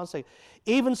going to talk about it and say,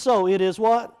 even so, it is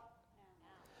what?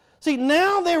 See,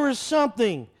 now there is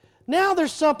something Now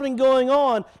there's something going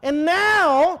on. And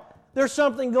now there's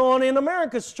something going on in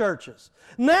America's churches.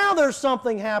 Now there's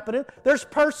something happening. There's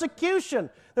persecution.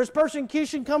 There's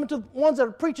persecution coming to ones that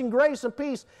are preaching grace and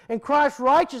peace and Christ's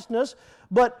righteousness.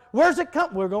 But where's it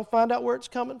come? We're going to find out where it's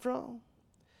coming from.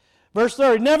 Verse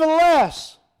 30,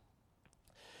 nevertheless.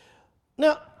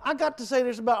 Now, I got to say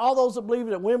this about all those that believe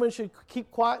that women should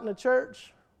keep quiet in the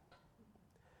church.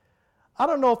 I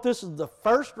don't know if this is the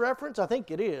first reference. I think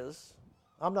it is.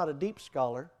 I'm not a deep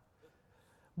scholar.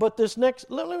 But this next,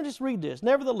 let me just read this.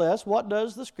 Nevertheless, what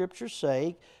does the Scripture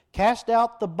say? Cast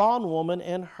out the bondwoman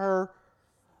and her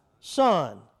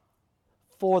son.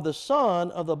 For the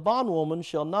son of the bondwoman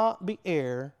shall not be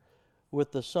heir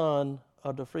with the son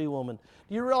of the free woman.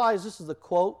 Do you realize this is a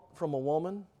quote from a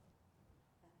woman?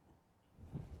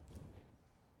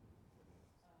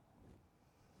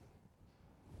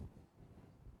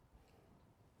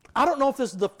 I don't know if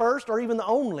this is the first or even the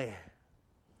only.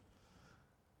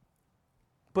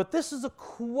 But this is a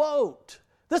quote.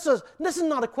 This is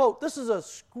not a quote. This is a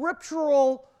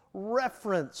scriptural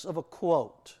reference of a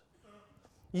quote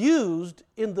used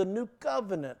in the New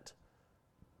Covenant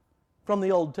from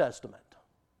the Old Testament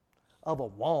of a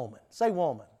woman. Say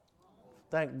woman.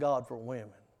 Thank God for women.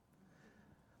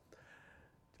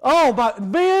 Oh, but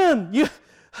men,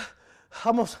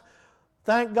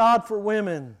 thank God for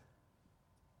women.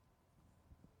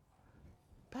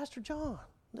 Pastor John,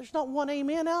 there's not one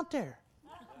amen out there.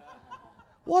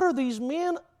 What are these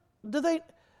men? Let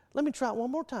me try it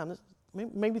one more time.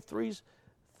 Maybe threes.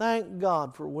 Thank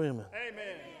God for women.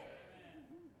 Amen.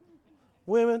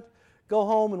 Women, go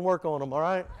home and work on them, all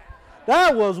right?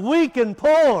 That was weak and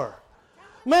poor.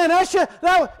 Man,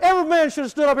 every man should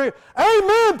have stood up here.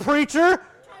 Amen, preacher.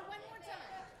 Try one more time.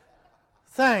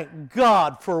 Thank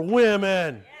God for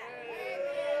women.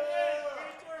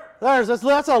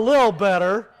 That's a little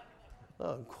better.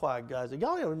 Oh, quiet guys.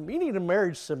 You need a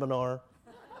marriage seminar.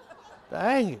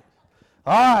 Dang it.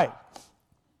 All right.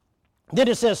 Then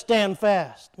it says stand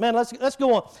fast. Man, let's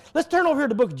go on. Let's turn over here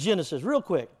to the book of Genesis real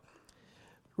quick.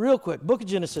 Real quick. Book of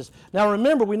Genesis. Now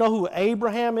remember, we know who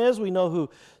Abraham is. We know who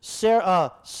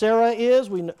Sarah is.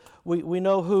 We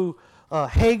know who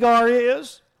Hagar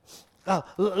is.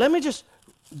 Let me just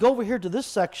go over here to this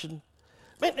section.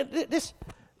 Man,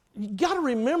 you got to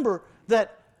remember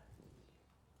that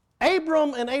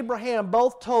Abram and Abraham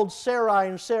both told Sarai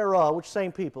and Sarah, which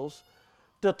same peoples,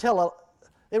 to tell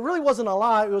it really wasn't a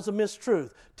lie, it was a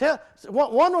mistruth.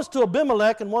 One was to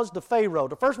Abimelech and one was to Pharaoh.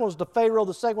 The first one was to Pharaoh,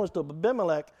 the second one was to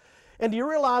Abimelech. And do you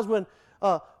realize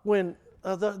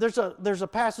there's a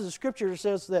passage of Scripture that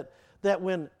says that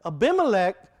when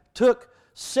Abimelech took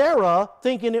Sarah,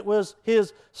 thinking it was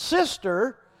his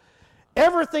sister,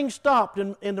 everything stopped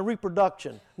in the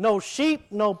reproduction. No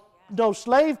sheep, no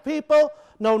slave people,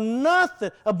 no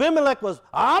nothing. Abimelech was,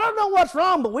 I don't know what's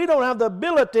wrong, but we don't have the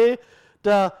ability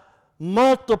to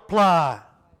multiply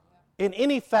in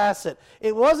any facet.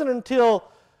 It wasn't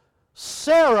until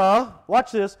Sarah,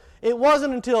 watch this, it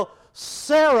wasn't until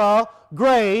Sarah,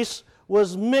 grace,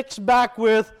 was mixed back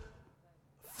with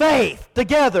faith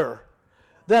together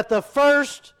that the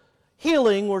first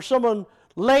healing where someone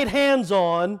laid hands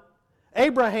on,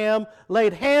 Abraham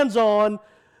laid hands on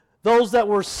those that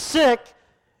were sick,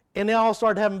 and they all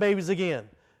started having babies again.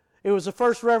 It was the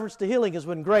first reference to healing is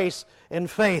when grace and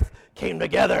faith came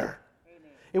together.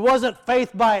 Amen. It wasn't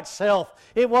faith by itself.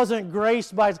 It wasn't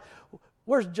grace by itself.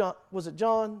 Where's John? Was it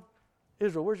John?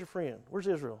 Israel, where's your friend? Where's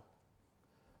Israel?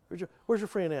 Where's your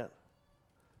friend at?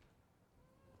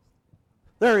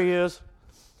 There he is.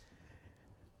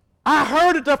 I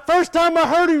heard it the first time I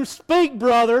heard him speak,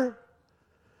 brother.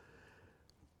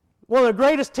 One of the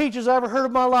greatest teachers I ever heard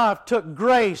in my life took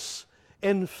grace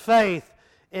and faith.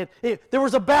 There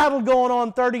was a battle going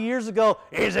on 30 years ago.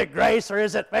 Is it grace or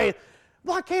is it faith?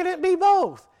 Why can't it be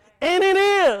both? And it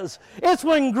is. It's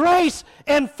when grace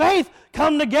and faith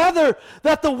come together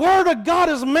that the Word of God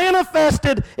is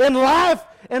manifested in life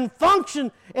and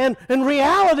function and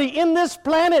reality in this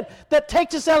planet that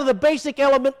takes us out of the basic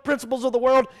element principles of the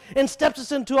world and steps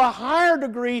us into a higher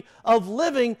degree of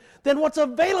living than what's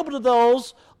available to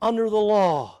those under the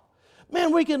law.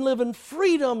 Man, we can live in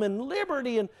freedom and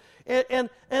liberty and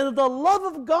the love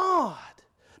of God,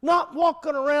 not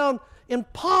walking around in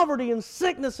poverty and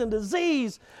sickness and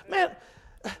disease. Man,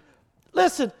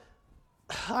 listen,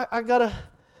 I got to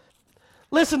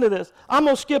listen to this. I'm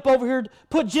going to skip over here,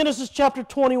 put Genesis chapter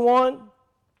 21.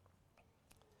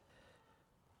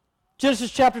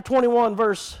 Genesis chapter 21,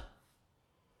 verse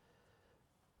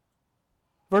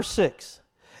 6.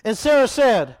 And Sarah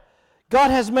said, God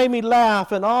has made me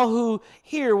laugh, and all who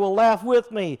hear will laugh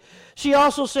with me. She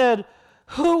also said,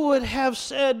 Who would have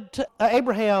said to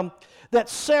Abraham that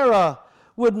Sarah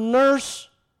would nurse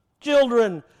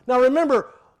children? Now remember,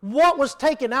 what was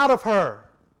taken out of her?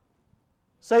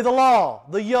 Say the law,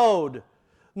 the yod.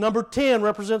 Number 10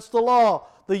 represents the law,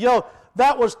 the yod.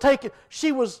 That was taken.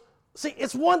 See,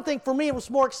 it's one thing for me, it was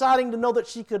more exciting to know that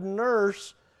she could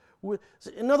nurse.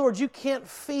 In other words, you can't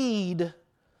feed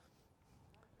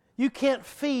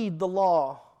the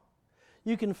law.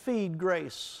 You can feed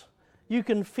grace. You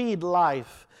can feed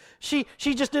life. She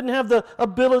just didn't have the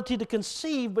ability to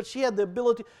conceive, but she had the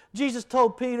ability. Jesus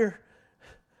told Peter,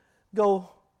 go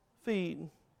feed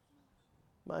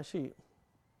my sheep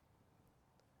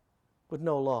with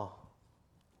no law.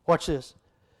 Watch this.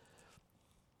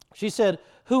 She said,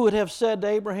 who would have said to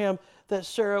Abraham that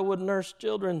Sarah would nurse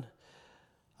children?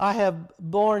 I have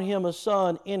borne him a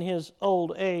son in his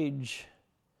old age.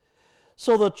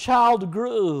 So the child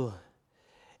grew,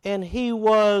 and he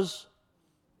was,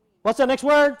 what's that next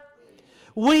word?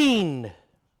 Weaned.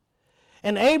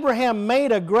 And Abraham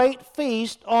made a great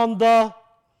feast on the,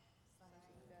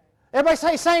 everybody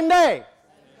say same day.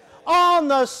 On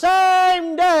the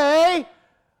same day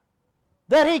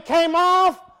that he came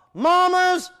off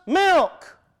Mama's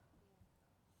milk.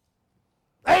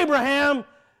 Abraham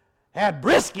had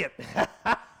brisket.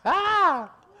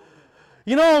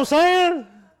 You know what I'm saying?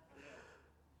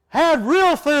 Had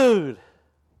real food.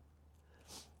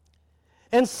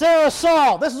 And Sarah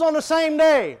saw, this is on the same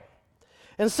day,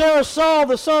 and Sarah saw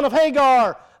the son of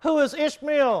Hagar, who is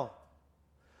Ishmael,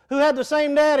 who had the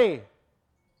same daddy.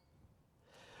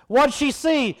 What did she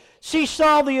see? She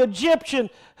saw the Egyptian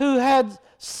who had,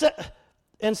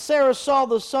 and Sarah saw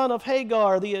the son of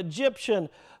Hagar, the Egyptian,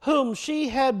 whom she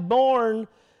had borne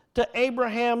to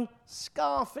Abraham,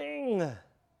 scoffing.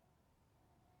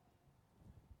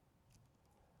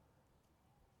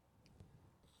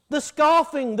 The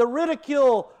scoffing, the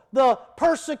ridicule, the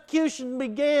persecution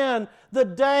began the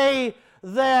day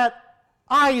that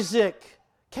Isaac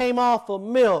came off of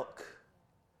milk.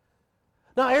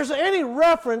 Now, is there any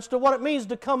reference to what it means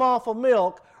to come off of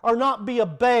milk or not be a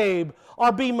babe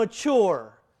or be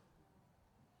mature?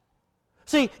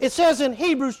 See, it says in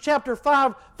Hebrews chapter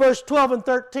 5, verse 12 and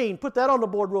 13. Put that on the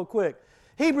board real quick.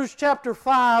 Hebrews chapter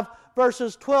 5,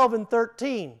 verses 12 and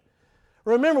 13.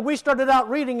 Remember, we started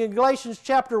out reading in Galatians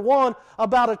chapter 1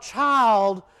 about a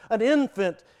child, an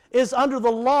infant, is under the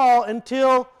law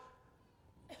until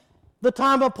the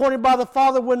time appointed by the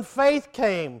Father when faith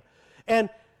came. And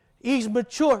he's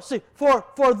mature. See, for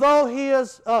though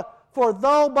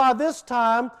by this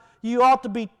time you ought to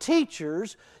be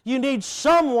teachers, you need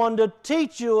someone to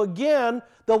teach you again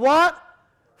the what?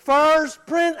 First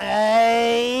principle.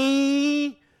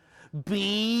 A,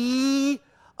 B,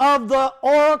 of the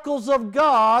oracles of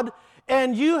God,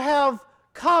 and you have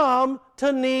come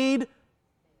to need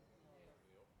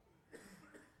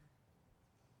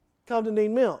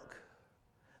milk.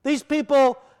 These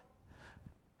people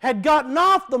had gotten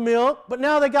off the milk, but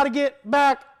now they got to get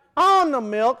back on the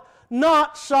milk,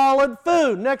 not solid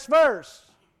food. Next verse.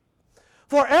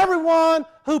 For everyone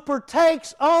who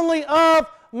partakes only of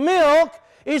milk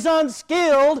is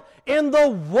unskilled in the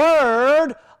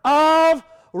word of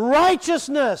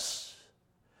righteousness.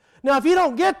 Now, if you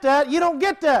don't get that, you don't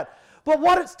get that. But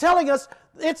what it's telling us,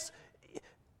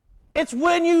 it's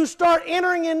when you start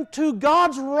entering into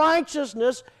God's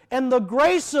righteousness and the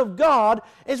grace of God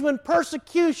is when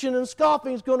persecution and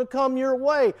scoffing is going to come your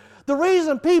way. The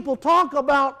reason people talk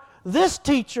about this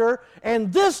teacher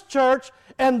and this church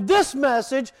and this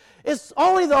message is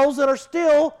only those that are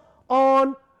still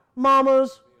on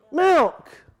Mama's milk,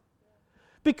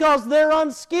 because they're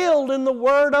unskilled in the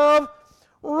word of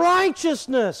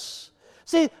righteousness.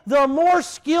 See, the more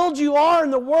skilled you are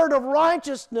in the word of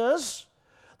righteousness,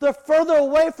 the further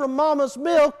away from Mama's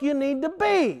milk you need to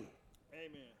be.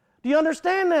 Amen. Do you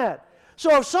understand that?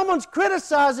 So if someone's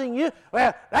criticizing you,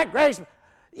 well, that grace,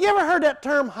 you ever heard that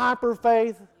term hyper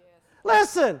faith? Yes.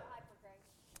 Listen.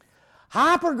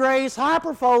 Hyper grace,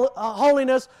 hyper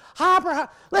holiness,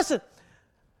 listen.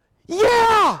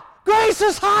 Yeah, grace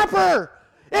is hyper.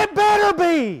 It better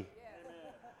be.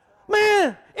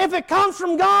 Man, if it comes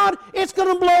from God, it's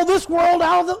going to blow this world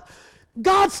out of the...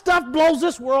 God's stuff blows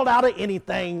this world out of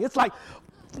anything. It's like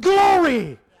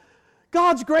glory.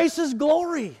 God's grace is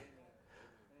glory.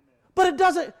 But it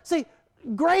doesn't... See,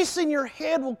 grace in your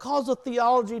head will cause a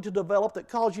theology to develop that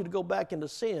calls you to go back into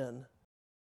sin.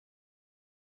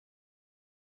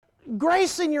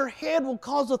 Grace in your head will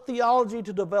cause a theology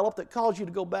to develop that calls you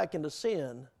to go back into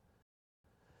sin.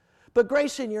 But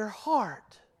grace in your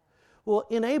heart will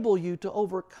enable you to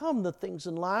overcome the things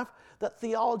in life that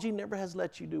theology never has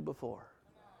let you do before.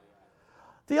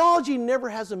 Theology never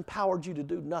has empowered you to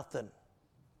do nothing.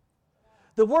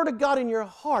 The Word of God in your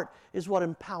heart is what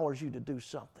empowers you to do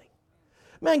something.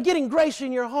 Man, getting grace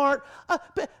in your heart,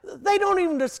 they don't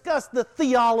even discuss the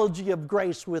theology of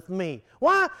grace with me.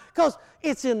 Why? Because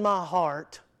it's in my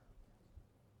heart.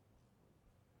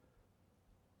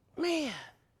 Man,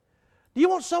 do you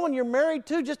want someone you're married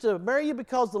to just to marry you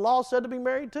because the law said to be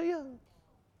married to you?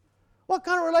 What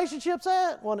kind of relationship's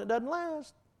that? One that doesn't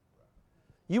last.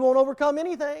 You won't overcome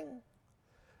anything.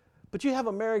 But you have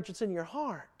a marriage that's in your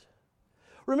heart.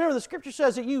 Remember, the Scripture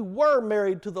says that you were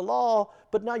married to the law,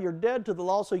 but now you're dead to the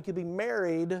law, so you can be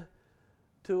married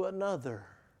to another.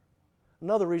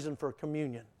 Another reason for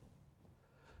communion.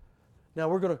 Now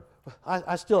we're going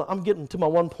to, I'm getting to my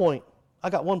one point. I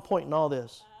got one point in all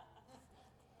this.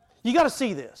 You got to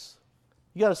see this.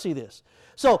 You got to see this.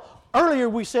 So earlier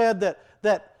we said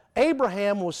that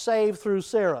Abraham was saved through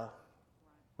Sarah,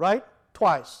 right?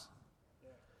 Twice.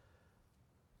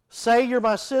 Say you're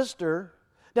my sister.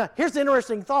 Now, here's the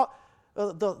interesting thought.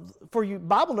 For you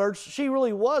Bible nerds, she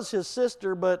really was his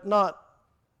sister, but not.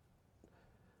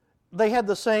 They had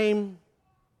the same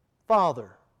father.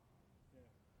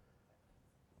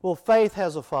 Well, faith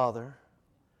has a father,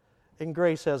 and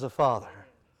grace has a father.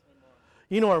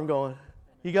 You know where I'm going.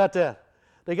 You got that?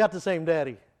 They got the same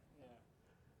daddy.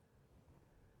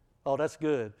 Oh, that's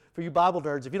good. For you Bible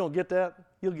nerds, if you don't get that,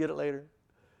 you'll get it later.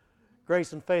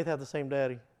 Grace and faith have the same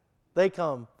daddy. They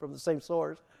come from the same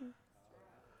source.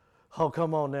 Oh,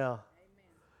 come on now.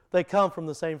 They come from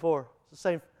the same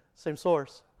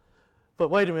source. But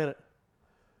wait a minute.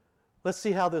 Let's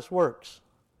see how this works.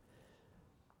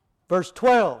 Verse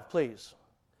 12, please.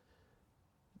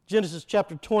 Genesis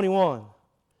chapter 21,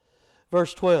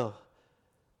 verse 12.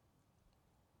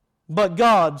 But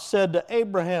God said to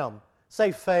Abraham,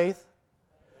 say faith.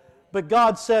 But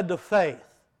God said to faith.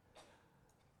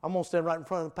 I'm going to stand right in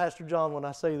front of Pastor John when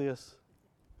I say this.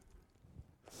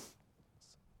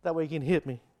 That way he can hit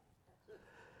me.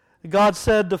 God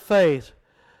said to faith,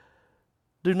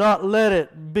 do not let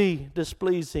it be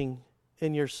displeasing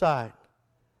in your sight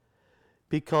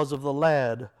because of the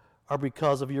lad or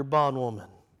because of your bondwoman.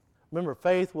 Remember,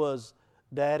 faith was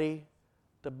daddy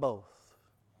to both.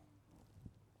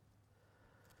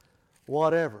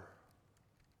 Whatever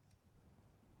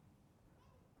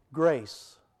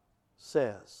grace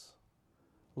says,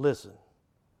 listen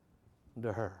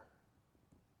to her.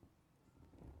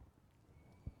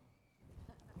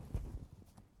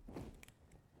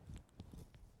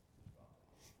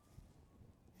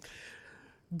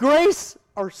 Grace,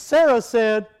 or Sarah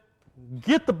said,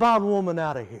 get the bondwoman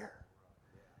out of here.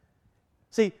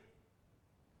 See,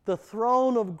 the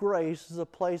throne of grace is a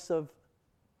place of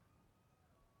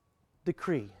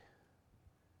decree.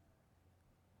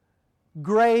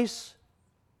 Grace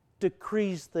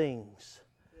decrees things.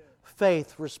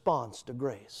 Faith responds to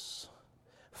grace.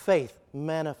 Faith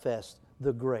manifests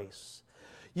the grace.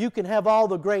 You can have all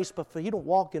the grace, but if you don't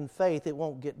walk in faith, it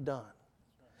won't get done.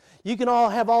 You can all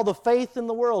have all the faith in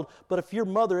the world, but if your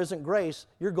mother isn't grace,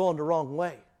 you're going the wrong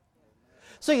way.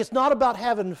 See, it's not about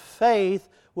having faith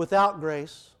without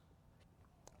grace.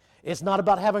 It's not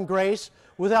about having grace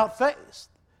without faith.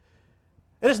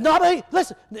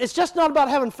 It's just not about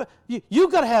having faith.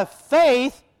 You've got to have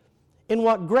faith in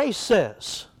what grace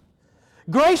says.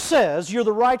 Grace says you're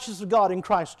the righteousness of God in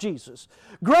Christ Jesus.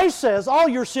 Grace says all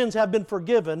your sins have been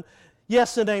forgiven.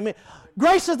 Yes and amen.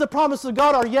 Grace says the promises of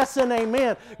God are yes and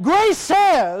amen. Grace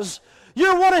says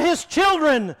you're one of His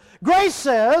children. Grace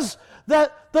says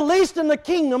that the least in the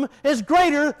kingdom is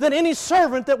greater than any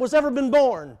servant that was ever been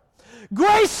born.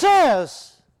 Grace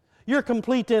says you're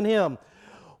complete in Him.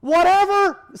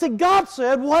 God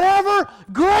said, whatever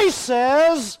grace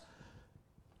says,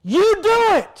 you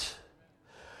do it.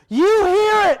 You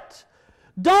hear it.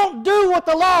 Don't do what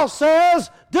the law says.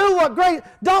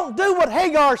 Don't do what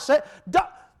Hagar said.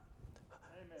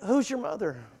 Who's your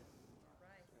mother?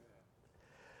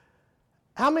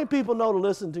 How many people know to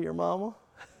listen to your mama?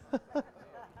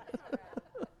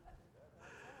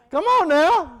 Come on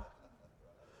now.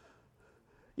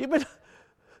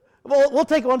 We'll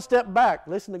take one step back.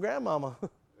 Listen to grandmama.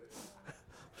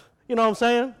 You know what I'm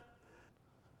saying?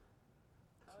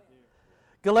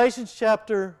 Galatians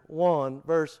chapter 1,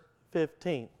 verse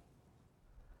 15.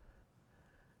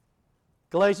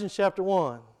 Galatians chapter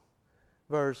 1,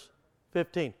 verse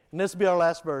 15. And this will be our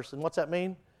last verse. And what's that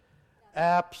mean?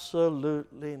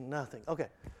 Absolutely nothing. Okay.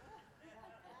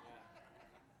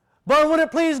 But when it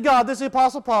pleased God, this is the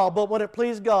Apostle Paul, but when it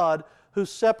pleased God who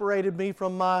separated me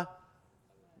from my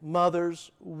mother's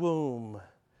womb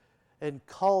and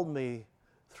called me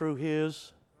through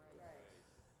His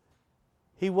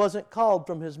He wasn't called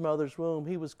from his mother's womb.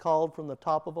 He was called from the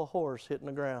top of a horse hitting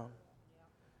the ground.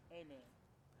 Amen.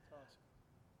 Awesome.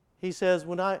 He says,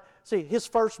 his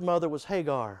first mother was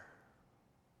Hagar,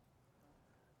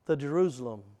 the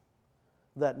Jerusalem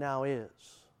that now is.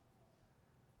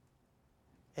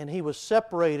 And he was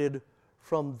separated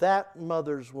from that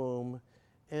mother's womb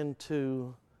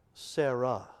into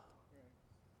Sarah,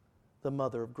 the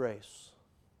mother of grace.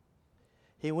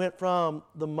 He went from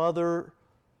the mother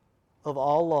of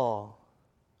all law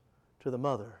to the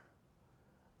mother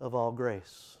of all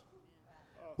grace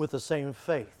with the same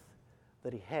faith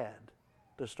that he had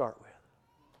to start with.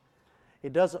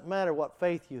 It doesn't matter what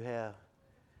faith you have,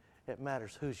 it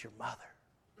matters who's your mother.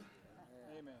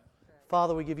 Amen.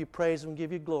 Father, we give you praise and we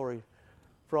give you glory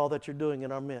for all that you're doing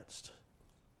in our midst.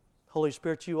 Holy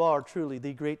Spirit, you are truly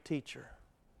the great teacher.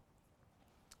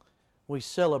 We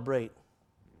celebrate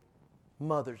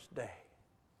Mother's Day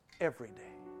every day.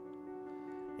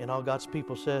 And all God's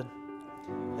people said,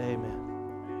 amen.